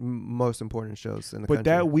biggest, most important shows in the country. But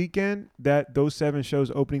that weekend, those 7 shows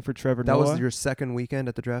opening for Trevor Noah. That was your second weekend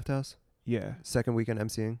at the Draft House. Yeah. Second weekend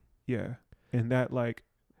emceeing. Yeah, and that I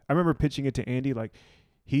remember pitching it to Andy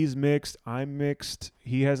he's mixed, I'm mixed.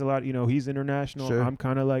 He has a lot, he's international. Sure. I'm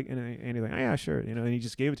kind of like, and he's like, oh, yeah, sure, and he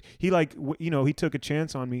just gave it. He like, he took a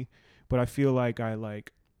chance on me, but I feel like I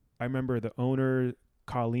remember the owner,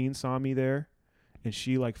 Colleen, saw me there, and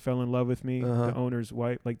she like fell in love with me. The owner's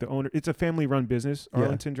wife, like the owner, it's a family-run business,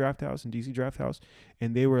 Arlington Draft House and DC Draft House,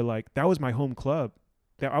 and they were like, that was my home club.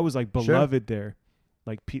 That I was like beloved there,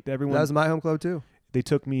 like everyone. That was my home club too. They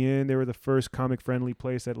took me in. They were the first comic-friendly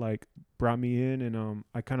place that like brought me in, and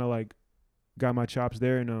I kind of like got my chops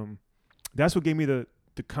there, and that's what gave me the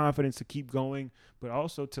confidence to keep going, but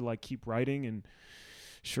also to like keep writing. And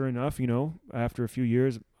sure enough, after a few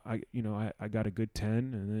years, I got a good 10,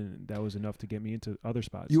 and then that was enough to get me into other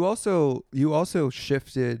spots. You also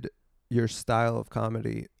shifted your style of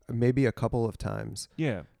comedy maybe a couple of times.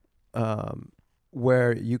 Yeah.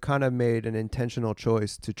 Where you kind of made an intentional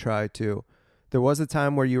choice to try to. There was a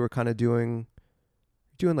time where you were kind of doing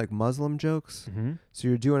like Muslim jokes. Mm-hmm. So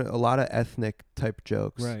you're doing a lot of ethnic type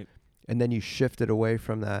jokes. Right. And then you shifted away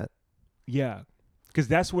from that. Yeah. Because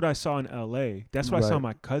that's what I saw in LA. That's what I saw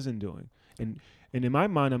my cousin doing. And in my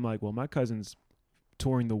mind, I'm like, well, my cousin's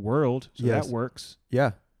touring the world, so that works.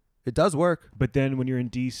 Yeah. It does work. But then when you're in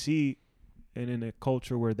DC and in a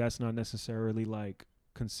culture where that's not necessarily like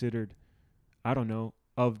considered, I don't know,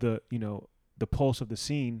 of the, the pulse of the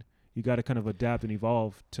scene, you got to kind of adapt and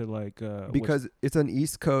evolve to like because it's an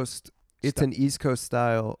East Coast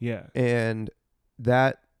style. Yeah. And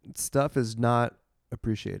that stuff is not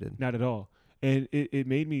appreciate. Not at all. And it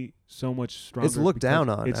made me so much stronger. It's looked down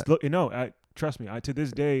on. Trust me. To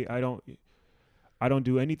this day, I don't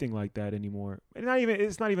do anything like that anymore. And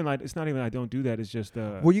it's not even I don't do that. It's just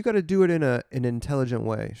well, you got to do it in an intelligent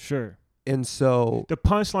way. Sure. And so the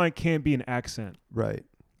punchline can't be an accent. Right.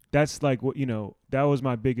 That's like what, that was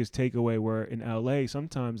my biggest takeaway, where in LA,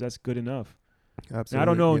 sometimes that's good enough. Absolutely. Now, I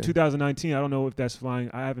don't know in 2019, I don't know if that's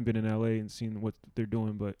flying. I haven't been in LA and seen what they're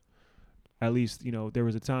doing, but at least, there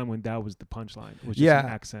was a time when that was the punchline, which is an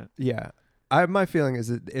accent. Yeah. My feeling is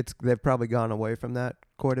that they've probably gone away from that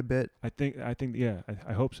quite a bit. I think, yeah,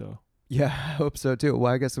 I hope so. Yeah, I hope so too.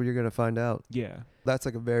 Well, I guess you're going to find out. Yeah. That's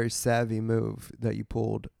like a very savvy move that you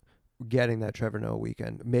pulled, getting that Trevor Noah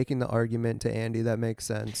weekend, making the argument to Andy that makes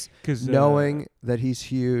sense, knowing that he's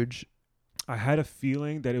huge. I had a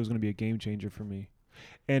feeling that it was going to be a game changer for me.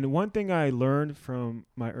 And one thing I learned from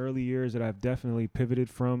my early years that I've definitely pivoted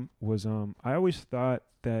from was I always thought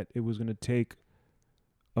that it was going to take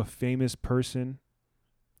a famous person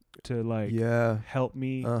to like help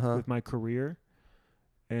me with my career.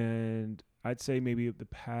 And I'd say maybe the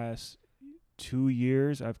past 2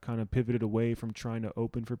 years, I've kind of pivoted away from trying to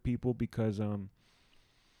open for people because I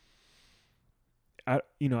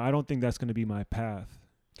don't think that's going to be my path.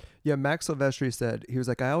 Yeah, Max Silvestri said, he was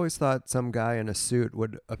like, I always thought some guy in a suit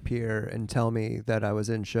would appear and tell me that I was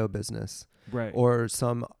in show business. Right. Or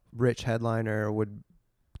some rich headliner would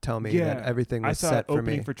tell me that everything was set for me.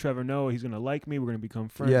 Opening for Trevor Noah, he's going to like me, we're going to become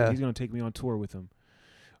friends, and he's going to take me on tour with him.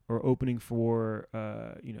 Or opening for,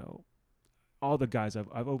 all the guys.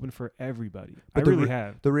 I've opened for everybody. But I really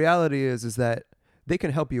have. The reality is that they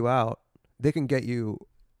can help you out. They can get you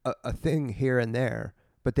a thing here and there,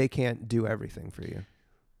 but they can't do everything for you.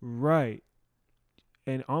 Right.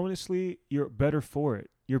 And honestly, you're better for it.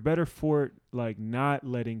 You're better for it, like not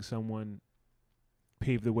letting someone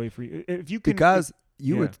pave the way for you. If you can, because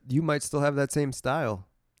you might still have that same style.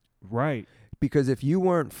 Right. Because if you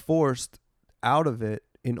weren't forced out of it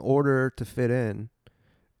in order to fit in,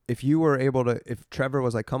 if Trevor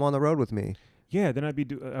was like, come on the road with me. Yeah, then I'd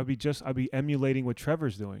be emulating what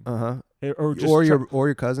Trevor's doing. Or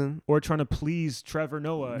your cousin, or trying to please Trevor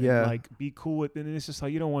Noah. And like be cool with. And it's just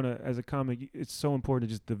like, you don't want to, as a comic, it's so important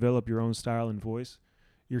to just develop your own style and voice.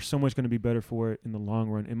 You're so much going to be better for it in the long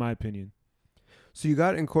run, in my opinion. So you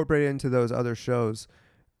got incorporated into those other shows,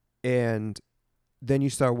 and then you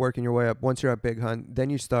start working your way up. Once you're at Big Hunt, then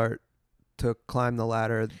you start to climb the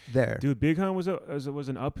ladder there. Dude, Big Hunt was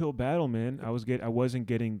an uphill battle, man. I wasn't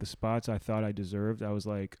getting the spots I thought I deserved. I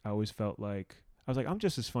always felt like I'm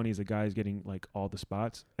just as funny as the guys getting like all the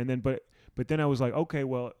spots. And then but then I was like, okay,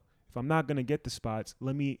 well, if I'm not gonna get the spots,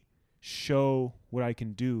 let me show what I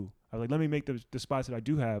can do. I was like, let me make the spots that I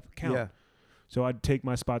do have count. Yeah. So I'd take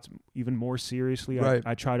my spots even more seriously. Right.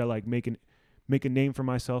 I try to like make a name for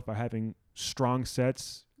myself by having strong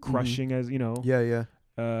sets, crushing as Yeah.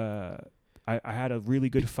 I had a really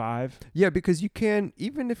good 5. Yeah, because you can,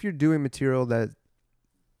 even if you're doing material that,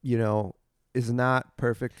 is not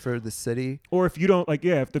perfect for the city. Or if you don't like,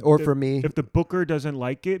 for me. If the booker doesn't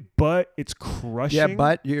like it, but it's crushing.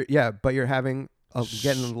 Yeah, but you're having,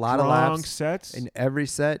 getting a lot of laughs. Strong sets. In every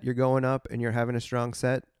set, you're going up and you're having a strong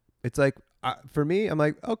set. It's like, for me, I'm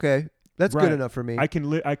like, okay, that's good Right. enough for me. I can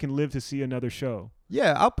live to see another show.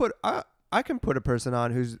 Yeah, I can put a person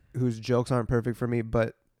on whose jokes aren't perfect for me,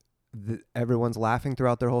 but everyone's laughing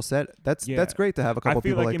throughout their whole set. That's great to have a couple I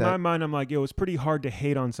feel people like like in that. my mind, I'm like, yo, it's pretty hard to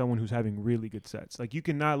hate on someone who's having really good sets. Like you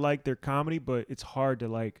can not like their comedy, but it's hard to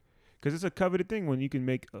like, because it's a coveted thing when you can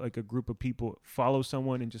make like a group of people follow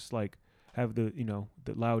someone and just like have the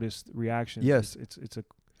the loudest reactions. Yes. It's a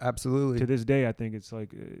Absolutely. to this day I think it's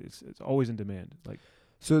like it's always in demand. Like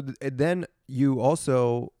So then you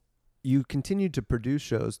continued to produce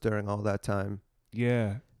shows during all that time.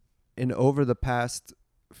 yeah. And over the past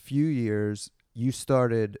few years, you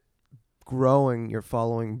started growing your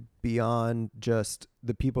following beyond just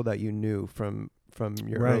the people that you knew from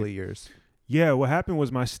your Right. early years. Yeah, what happened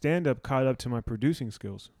was my stand-up caught up to my producing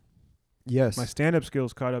skills. Yes. My stand-up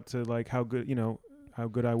skills caught up to like how good how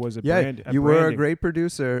good I was at Yeah, at you were a branding. great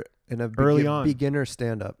producer and a Early on. beginner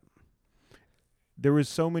stand-up. There was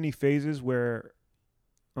so many phases where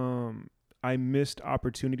I missed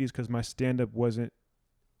opportunities because my stand-up wasn't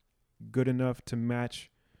good enough to match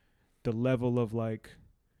the level of like.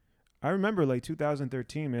 I remember like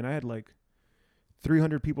 2013, man. I had like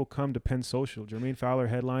 300 people come to Penn Social. Jermaine Fowler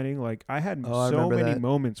headlining. Like I had Oh, I so remember many that.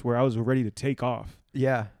 moments where I was ready to take off,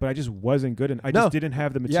 Yeah. but I just wasn't good, and I No. just didn't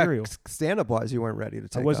have the material. Yeah, stand-up wise, you weren't ready to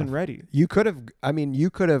take I wasn't off. ready. You could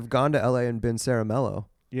have gone to LA and been Sarah Mello.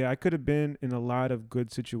 Yeah, I could have been in a lot of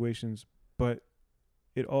good situations, but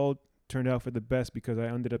it all turned out for the best because I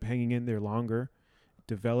ended up hanging in there longer,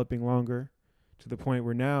 developing longer, to the point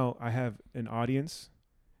where now I have an audience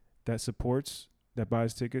that supports, that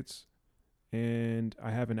buys tickets, and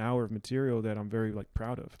I have an hour of material that I'm very like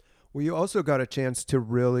proud of. Well, you also got a chance to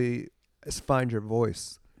really find your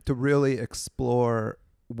voice, to really explore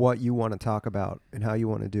what you want to talk about and how you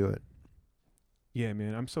want to do it. Yeah,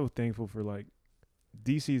 man, I'm so thankful for like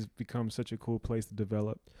DC's become such a cool place to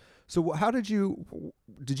develop. So how did you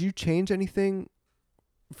change anything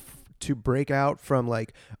to break out from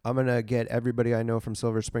like, I'm going to get everybody I know from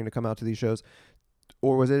Silver Spring to come out to these shows?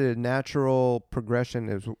 Or was it a natural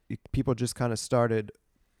progression? People just kind of started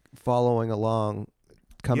following along,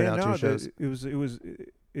 coming out to your shows?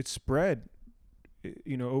 It spread,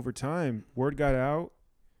 over time. Word got out,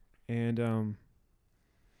 and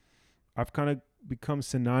I've kind of become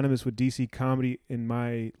synonymous with DC comedy in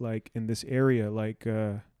my in this area. Like,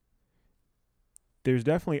 there's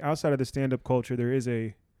definitely outside of the stand-up culture, there is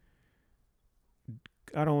a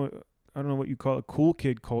I don't know what you call it, cool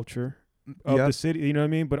kid culture of the city. You know what I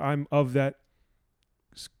mean? But I'm of that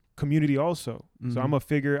community also. Mm-hmm. So I'm a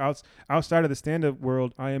figure outside of the stand-up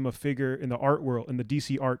world. I am a figure in the art world, in the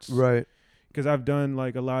DC arts. Right. Because I've done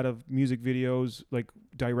like a lot of music videos, like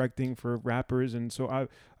directing for rappers, and so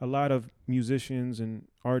a lot of musicians and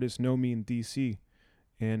artists know me in DC,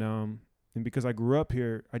 and because I grew up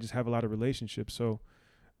here, I just have a lot of relationships. So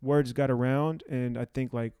words got around, and I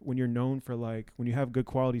think like when you're known for like when you have good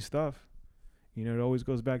quality stuff, it always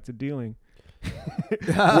goes back to dealing.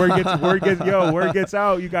 word gets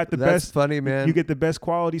out. You got the That's best. funny, man. You get the best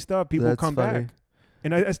quality stuff. People That's come funny. back,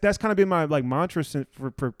 and that's kind of been my like mantra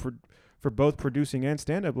for both producing and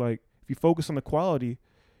stand up. Like if you focus on the quality,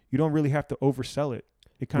 you don't really have to oversell it.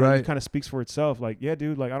 It kind of speaks for itself. Like, yeah,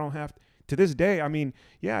 dude, like I don't have to this day. I mean,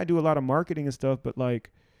 yeah, I do a lot of marketing and stuff, but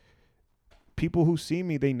like people who see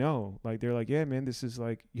me, they know. Like they're like, yeah, man, this is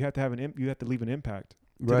like you have to you have to leave an impact.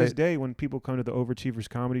 To this day, when people come to the Overachievers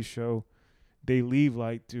comedy show, they leave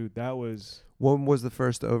like, dude, that was. When was the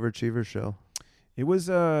first Overachievers show? It was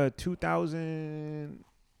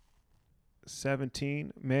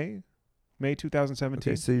 2017 May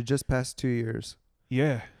 2017. Okay, so you just passed 2 years.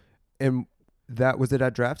 Yeah. And that was it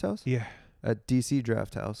at Draft House? Yeah. At DC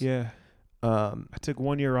Draft House. Yeah. I took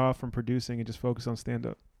 1 year off from producing and just focused on stand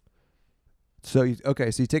up. So you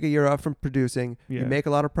take a year off from producing. Yeah. You make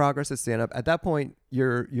a lot of progress at stand up. At that point,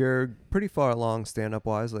 you're pretty far along stand up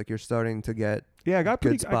wise. Like you're starting to get I got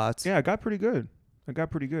good spots. I got pretty good.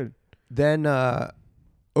 Then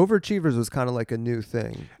Overachievers was kind of like a new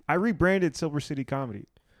thing. I rebranded Silver City Comedy.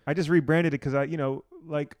 I just rebranded it because I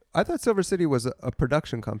thought Silver City was a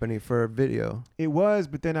production company for video. It was,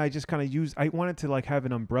 but then I just kind of I wanted to like have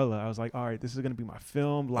an umbrella. I was like, all right, this is gonna be my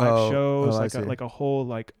film, live shows, like a whole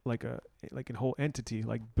like a whole entity,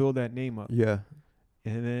 like build that name up. Yeah.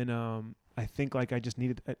 And then I think like I just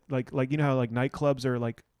needed like how like nightclubs are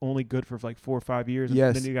like only good for like 4 or 5 years, and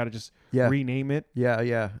then you got to just rename it.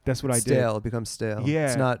 Yeah. That's what I did. Stale. It becomes stale. Yeah,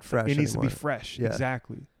 it's not fresh. It needs anymore. to be fresh. Yeah.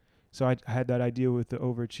 Exactly. So I had that idea with the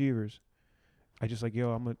Overachievers. I just like,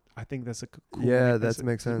 I think that's a cool name. That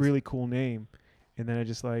makes sense. Really cool name. And then I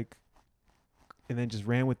just and then just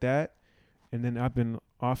ran with that. and then I've been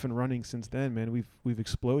off and running since then, man. We've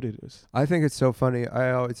exploded. I think it's so funny.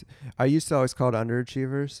 I used to always call it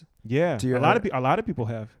underachievers. Yeah, Do you a lot of people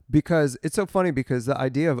have. because it's so funny because the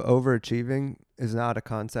idea of overachieving is not a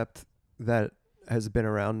concept that has been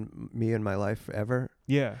around me in my life ever.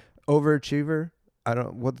 Yeah. Overachiever, I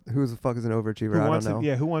don't who the fuck is an overachiever? I don't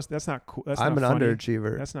know. Who wants? That's not cool. That's I'm not an funny.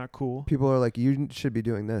 underachiever. That's not cool. People are like, you should be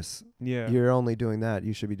doing this. Yeah. You're only doing that.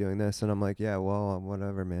 You should be doing this. And I'm like, yeah, well,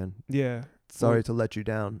 whatever, man. Yeah. Sorry to let you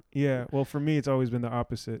down. Yeah. Well, for me, it's always been the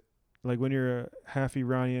opposite. Like when you're a half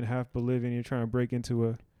Iranian, half Bolivian, you're trying to break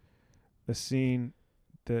into a scene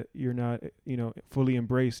that you're not, fully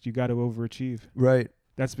embraced. You got to overachieve. Right.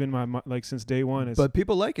 That's been my like since day one. But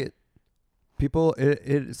people like it. People,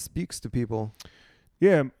 it speaks to people.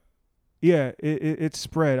 Yeah. Yeah. It's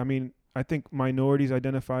spread. I mean, I think minorities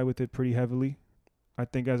identify with it pretty heavily. I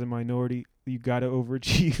think as a minority, you got to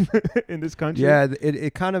overachieve in this country. Yeah.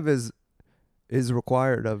 It kind of is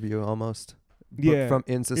required of you almost. Yeah. From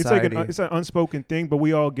in society. It's an unspoken thing, but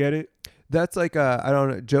we all get it. That's like I don't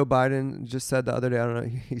know. Joe Biden just said the other day. I don't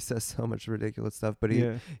know. He says so much ridiculous stuff, but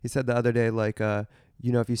he said the other day, like,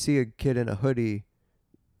 if you see a kid in a hoodie,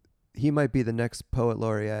 he might be the next poet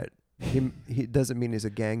laureate. He doesn't mean he's a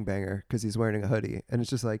gangbanger because he's wearing a hoodie, and it's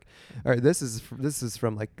just like, all right, this is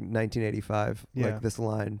from like 1985, like this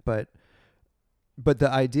line, but the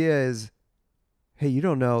idea is, hey, you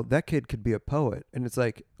don't know, that kid could be a poet. And it's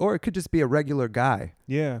like, or it could just be a regular guy.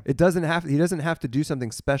 Yeah. He doesn't have to do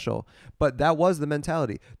something special. But that was the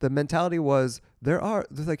mentality. The mentality was there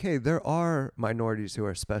are minorities who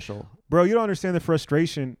are special. Bro, you don't understand the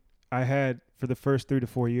frustration I had for the first 3 to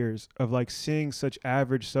 4 years of like seeing such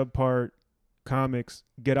average subpar comics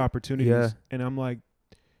get opportunities. Yeah. And I'm like,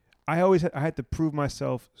 I had to prove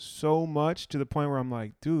myself so much to the point where I'm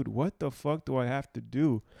like, dude, what the fuck do I have to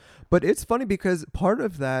do? But it's funny because part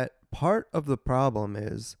of the problem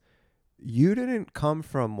is you didn't come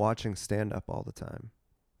from watching stand-up all the time.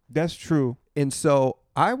 That's true. And so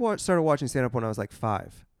I started watching stand-up when I was like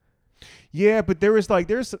 5. Yeah, but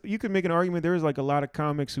you could make an argument. There was like a lot of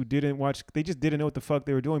comics who didn't watch. They just didn't know what the fuck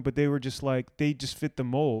they were doing, but they were just like, they just fit the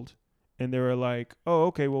mold. And they were like, oh,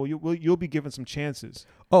 okay, well, you'll be given some chances.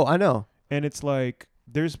 Oh, I know. And it's like,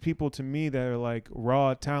 there's people to me that are like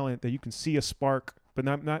raw talent that you can see a spark, but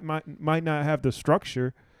might not have the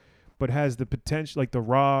structure, but has the potential, like the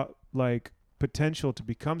raw like potential to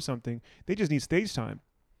become something. They just need stage time.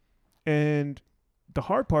 And the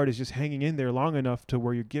hard part is just hanging in there long enough to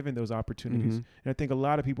where you're given those opportunities. And I think a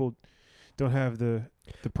lot of people don't have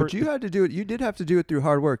but you had to do it. You did have to do it through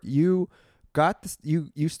hard work. You got this.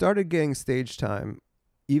 You started getting stage time,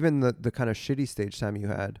 even the kind of shitty stage time you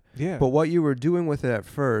had. Yeah. But what you were doing with it at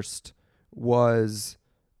first was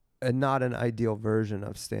not an ideal version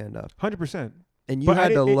of stand up. 100%. And you had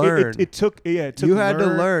to learn. It took you had to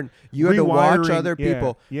learn. You had to watch other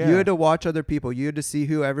people. Yeah. You had to watch other people. You had to see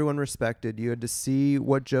who everyone respected. You had to see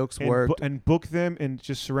what jokes worked. And book them and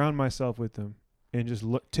just surround myself with them and just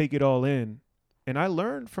take it all in. And I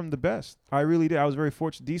learned from the best. I really did. I was very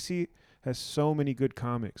fortunate. DC has so many good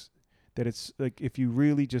comics that it's like if you're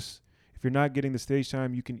not getting the stage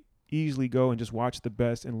time, you can easily go and just watch the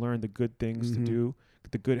best and learn the good things to do,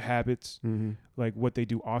 the good habits, like what they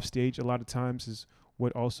do off stage a lot of times is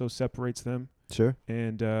what also separates them. Sure.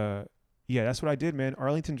 And that's what I did, man.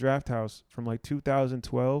 Arlington Draft House from like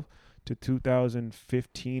 2012 to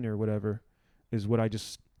 2015 or whatever is what I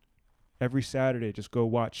just every Saturday just go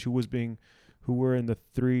watch who were in the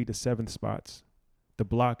 3 to 7th spots. The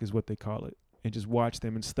block is what they call it, and just watch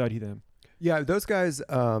them and study them. Yeah, those guys,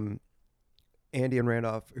 Andy and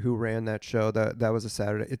Randolph, who ran that show, that was a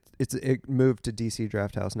Saturday. It moved to DC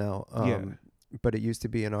Draft House now. But it used to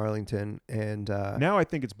be in Arlington, and now I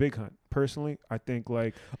think it's Big Hunt. Personally, I think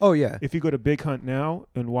like if you go to Big Hunt now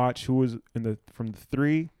and watch who was from the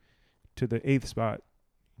 3 to the 8th spot,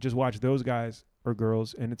 just watch those guys or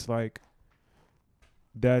girls, and it's like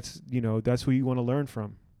that's who you want to learn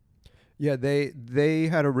from. Yeah, they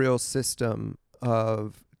had a real system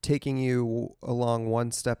of taking you along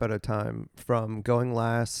one step at a time, from going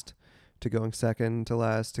last to going second to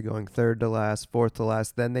last to going third to last, fourth to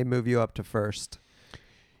last. Then they move you up to first.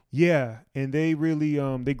 Yeah, and they really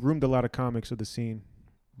they groomed a lot of comics of the scene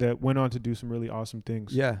that went on to do some really awesome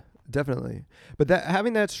things. Yeah, definitely. But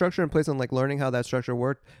having that structure in place and like learning how that structure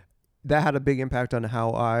worked, that had a big impact on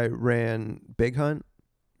how I ran Big Hunt.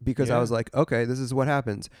 Because I was like, okay, this is what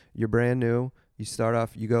happens. You're brand new. You start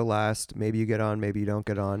off, you go last. Maybe you get on, maybe you don't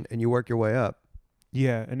get on, and you work your way up.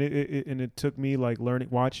 Yeah, and it took me like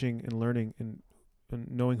watching and learning and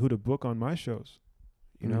knowing who to book on my shows,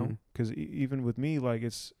 you know, because even with me, like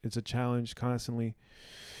it's a challenge constantly,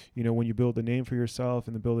 you know, when you build a name for yourself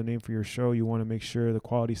and build a name for your show, you want to make sure the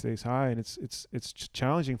quality stays high. And it's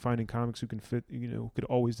challenging finding comics who can fit, you know, who could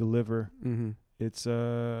always deliver. Mm-hmm. It's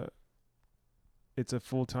a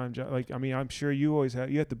full-time job. Like, I mean, I'm sure you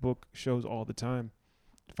have to book shows all the time.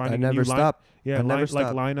 I A never new stop. Yeah, I never like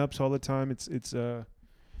stop. lineups all the time. It's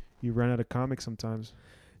you run out of comics sometimes.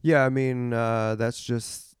 Yeah, I mean, that's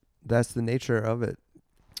the nature of it.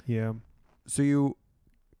 Yeah. So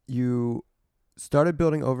you started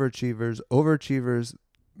building Overachievers. Overachievers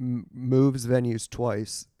moves venues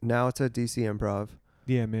twice. Now it's at DC Improv.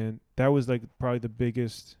 Yeah, man. That was like probably the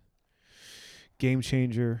biggest game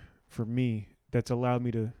changer for me. That's allowed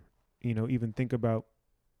me to, you know, even think about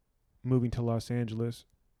moving to Los Angeles,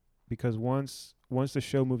 because once the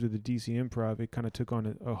show moved to the DC Improv, it kind of took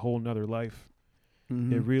on a whole nother life.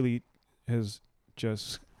 Mm-hmm. It really has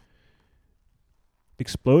just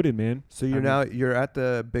exploded, man. So you're at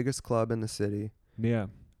the biggest club in the city. Yeah.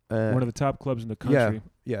 One of the top clubs in the country.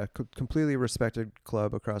 Yeah, completely respected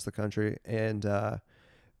club across the country. And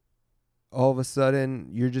all of a sudden,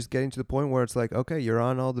 you're just getting to the point where it's like, okay, you're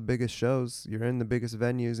on all the biggest shows. You're in the biggest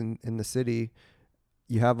venues in the city.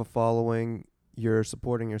 You have a following. You're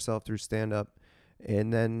supporting yourself through stand-up.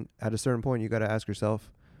 And then at a certain point, you got to ask yourself,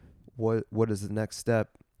 what is the next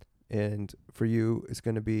step? And for you, it's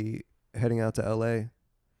going to be heading out to LA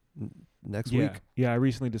next week. Yeah, I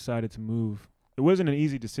recently decided to move. It wasn't an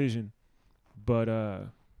easy decision, but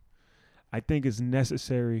I think it's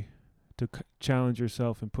necessary to challenge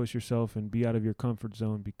yourself and push yourself and be out of your comfort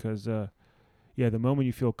zone, because the moment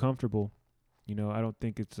you feel comfortable, you know, I don't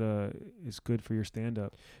think it's good for your stand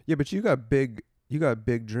up. Yeah, but you got big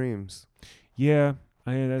dreams. Yeah,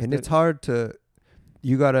 it's hard to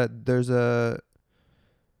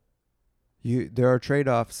there are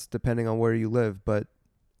trade-offs depending on where you live, but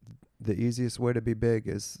the easiest way to be big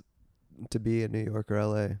is to be in New York or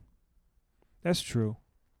LA. That's true.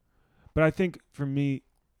 But I think for me,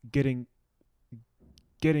 getting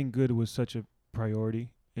good was such a priority.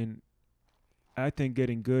 And I think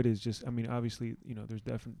getting good is just, I mean, obviously, you know, there's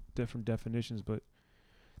different definitions, but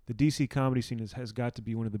the DC comedy scene has got to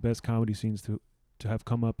be one of the best comedy scenes to have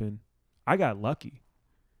come up in. I got lucky,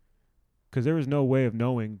 because there was no way of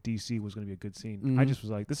knowing DC was going to be a good scene. Mm-hmm. I just was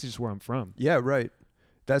like, this is just where I'm from. Yeah, right.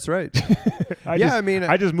 That's right. I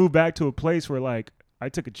just moved back to a place where, like, I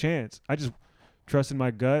took a chance. I just trusted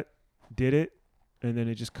my gut, did it, and then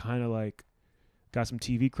it just kind of like got some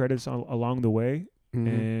TV credits along the way.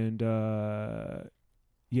 Mm-hmm.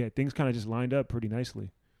 And things kind of just lined up pretty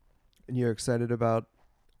nicely. And you're excited about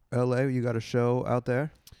LA? You got a show out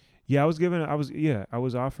there? Yeah, I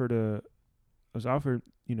was offered,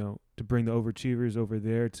 you know, to bring the Overachievers over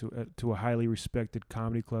there to a highly respected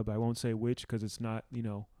comedy club. I won't say which, because it's not, you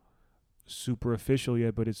know, super official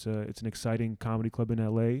yet, but it's an exciting comedy club in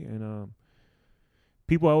LA. And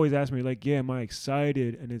people always ask me, like, yeah, am I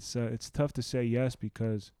excited? And it's tough to say yes,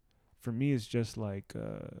 because for me it's just like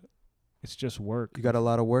it's just work. You got a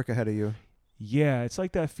lot of work ahead of you. Yeah, it's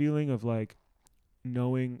like that feeling of like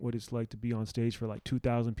knowing what it's like to be on stage for like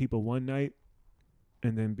 2,000 people one night,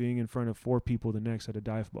 and then being in front of 4 people the next at a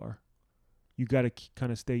dive bar. You got to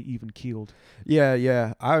kind of stay even keeled.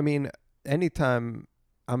 Yeah. I mean, anytime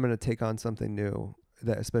I'm going to take on something new,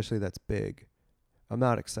 especially that's big, I'm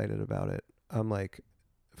not excited about it. I'm like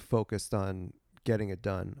focused on getting it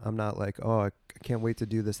done. I'm not like, oh, I can't wait to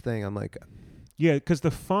do this thing. I'm like, yeah, because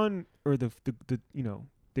the fun or the you know,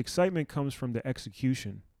 the excitement comes from the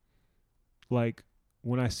execution. Like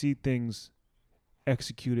when I see things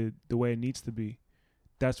executed the way it needs to be,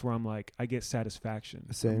 that's where I'm like, I get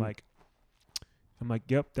satisfaction. Same. I'm like,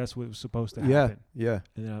 yep, that's what was supposed to happen. Yeah.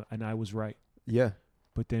 And I was right. Yeah.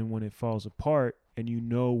 But then when it falls apart and you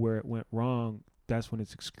know where it went wrong, that's when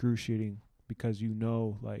it's excruciating, because you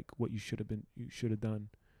know like what you should have done,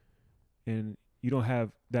 and you don't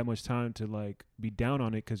have that much time to like be down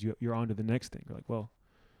on it, because you're on to the next thing. You're like, well,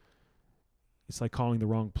 it's like calling the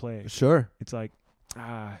wrong play. Sure. It's like,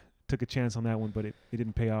 took a chance on that one, but it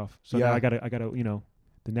didn't pay off. So yeah. now I gotta, you know,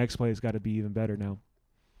 the next play has got to be even better now.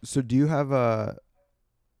 So do you have a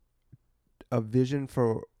vision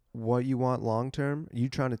for what you want long term? Are you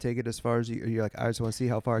trying to take it as far as you're like, I just want to see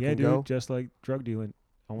how far I can go? Just like drug dealing.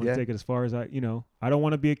 I want to take it as far as I don't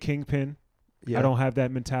want to be a kingpin. Yeah. I don't have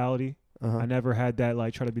that mentality. Uh-huh. I never had that,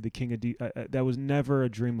 like, try to be the king of that was never a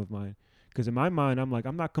dream of mine. Because in my mind, I'm like,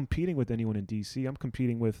 I'm not competing with anyone in DC. I'm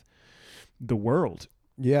competing with the world.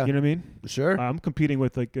 Yeah. You know what I mean? Sure. I'm competing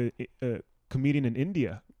with like a comedian in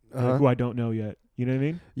India who I don't know yet. You know what I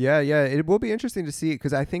mean? Yeah. It will be interesting to see,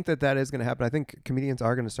 because I think that is going to happen. I think comedians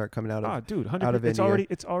are going to start coming out of 100%. out of India.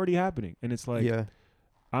 It's already happening, and it's like, yeah.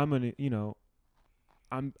 I'm gonna, you know,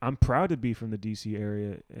 I'm proud to be from the DC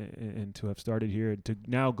area and to have started here, to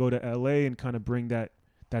now go to LA and kind of bring that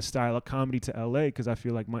style of comedy to LA, because I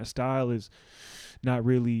feel like my style is not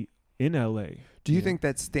really in LA. Do you think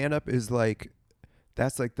that stand up is like,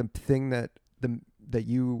 that's like the thing that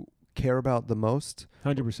you care about the most?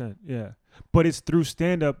 100%, yeah. But it's through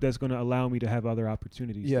stand up that's going to allow me to have other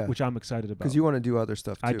opportunities, Yeah. which I'm excited about. Because you want to do other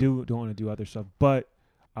stuff too. I don't want to do other stuff, but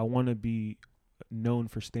I want to be known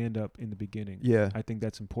for stand up in the beginning. Yeah. I think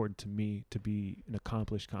that's important to me, to be an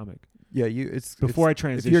accomplished comic. Yeah, before I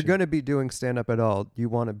transition. If you're going to be doing stand up at all, you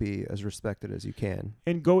want to be as respected as you can.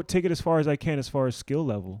 And go take it as far as I can, as far as skill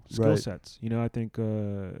level, skill Right. sets. You know, I think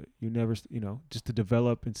you never, just to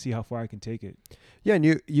develop and see how far I can take it. Yeah,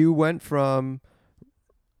 and you went from,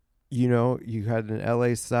 you had an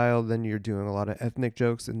LA style, then you're doing a lot of ethnic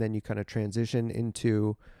jokes, and then you kind of transition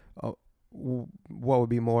into what would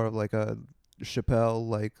be more of like a Chappelle,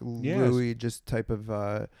 like Louis, just type of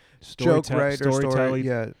joke writer, story.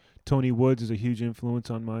 Yeah. Tony Woods is a huge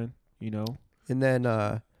influence on mine, And then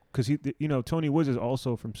because Tony Woods is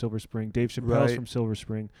also from Silver Spring. Dave Chappelle's Right. from Silver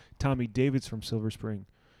Spring. Tommy David's from Silver Spring.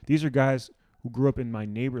 These are guys who grew up in my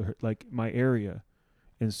neighborhood, like my area.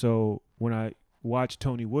 And so when I watch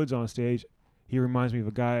Tony Woods on stage, he reminds me of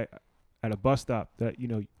a guy at a bus stop that,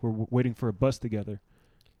 we're waiting for a bus together.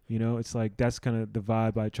 It's like, that's kind of the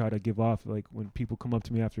vibe I try to give off. Like when people come up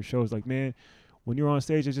to me after shows, like, man, when you're on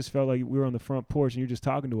stage, it just felt like we were on the front porch and you're just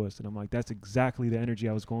talking to us. And I'm like, that's exactly the energy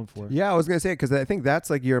I was going for. Yeah, I was going to say, because I think that's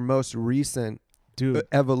like your most recent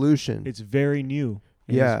evolution. It's very new.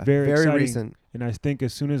 It's very exciting. Recent. And I think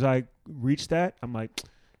as soon as I reach that, I'm like,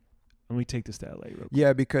 let me take this to LA real quick.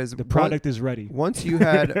 Yeah, because the product is ready. Once you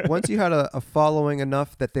had a following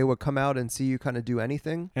enough that they would come out and see you kind of do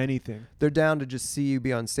anything, they're down to just see you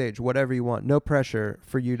be on stage, whatever you want. No pressure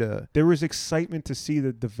for you to. There was excitement to see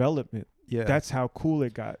the development. Yeah, that's how cool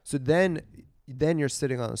it got. So then you're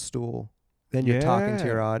sitting on a stool, then you're talking to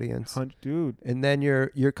your audience, dude, and then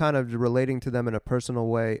you're kind of relating to them in a personal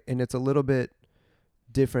way, and it's a little bit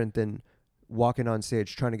different than walking on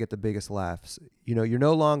stage trying to get the biggest laughs. You're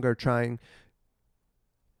no longer trying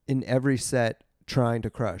in every set trying to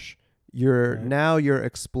crush. Now you're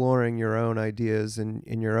exploring your own ideas and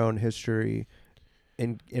in your own history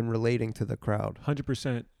in relating to the crowd.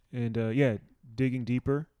 100%. And digging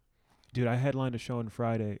deeper. Dude, I headlined a show on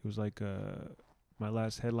Friday. It was like my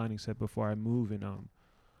last headlining set before I move, and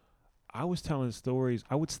I was telling stories.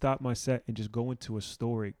 I would stop my set and just go into a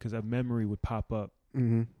story because a memory would pop up.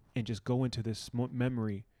 Mm-hmm. And just go into this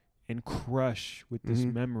memory and crush with this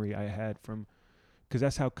memory I had from, because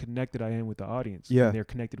that's how connected I am with the audience. Yeah. And they're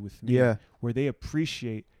connected with me. Yeah. Where they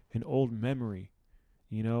appreciate an old memory,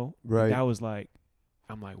 Right. And that was like,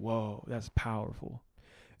 I'm like, whoa, that's powerful.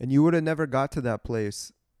 And you would have never got to that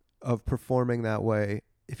place of performing that way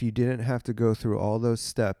if you didn't have to go through all those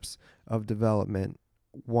steps of development,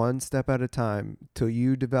 one step at a time, till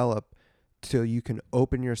you develop, till you can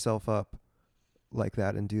open yourself up like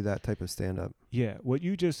that and do that type of stand-up. Yeah, what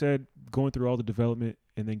you just said, going through all the development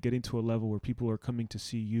and then getting to a level where people are coming to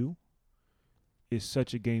see you, is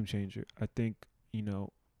such a game changer. I think,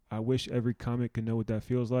 I wish every comic could know what that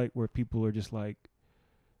feels like, where people are just like,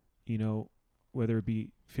 whether it be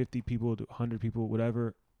 50 people to 100 people,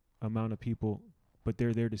 whatever amount of people, but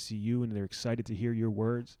they're there to see you and they're excited to hear your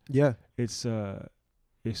words. Yeah. It's so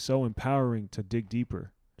empowering to dig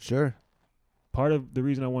deeper. Sure. Part of the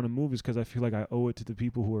reason I want to move is because I feel like I owe it to the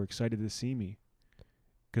people who are excited to see me.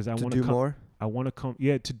 Because I want to do more. I want to come,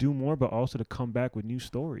 to do more, but also to come back with new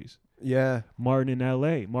stories. Yeah. Martin in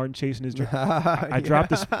L.A. Martin chasing his dream. I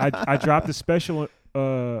dropped this. I dropped a special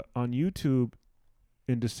on YouTube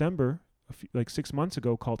in December, like 6 months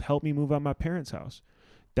ago, called "Help Me Move Out My Parents' House."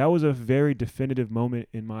 That was a very definitive moment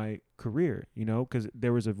in my career, because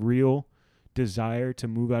there was a real desire to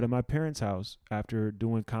move out of my parents' house after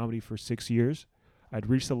doing comedy for 6 years. I'd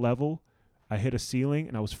reached a level, I hit a ceiling,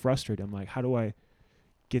 and I was frustrated. I'm like, how do I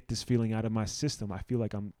get this feeling out of my system? I feel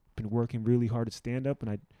like I'm been working really hard to stand up, and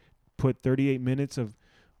I put 38 minutes of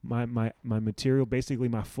my material, basically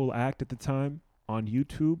my full act at the time, on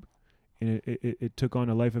YouTube, and it took on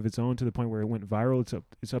a life of its own to the point where it went viral.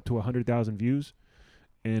 It's up to 100,000 views,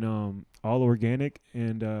 and all organic,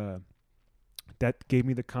 and that gave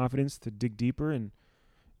me the confidence to dig deeper, and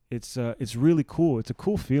it's really cool. It's a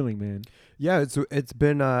cool feeling, man. Yeah, it's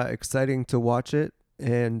been exciting to watch it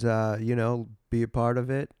and be a part of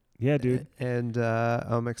it. Yeah, dude. And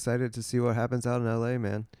I'm excited to see what happens out in LA,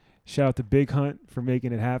 man. Shout out to Big Hunt for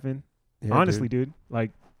making it happen. Yeah, honestly, dude.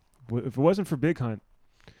 Like, if it wasn't for Big Hunt,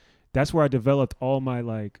 that's where I developed all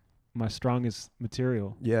my strongest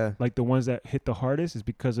material. Yeah. Like the ones that hit the hardest is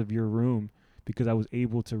because of your room. because I was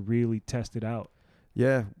able to really test it out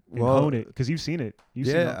Yeah. and Well, hone it. Because you've seen it. You've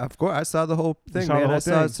seen yeah, of course. I saw the whole thing, saw the man. whole I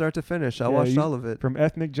saw thing. it start to finish. I Yeah, watched all of it. from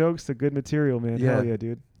ethnic jokes to good material, man. Yeah. Hell yeah,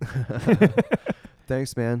 dude.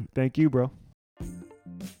 Thanks, man. Thank you, bro.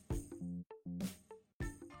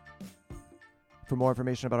 For more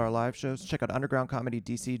information about our live shows, check out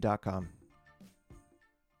undergroundcomedydc.com.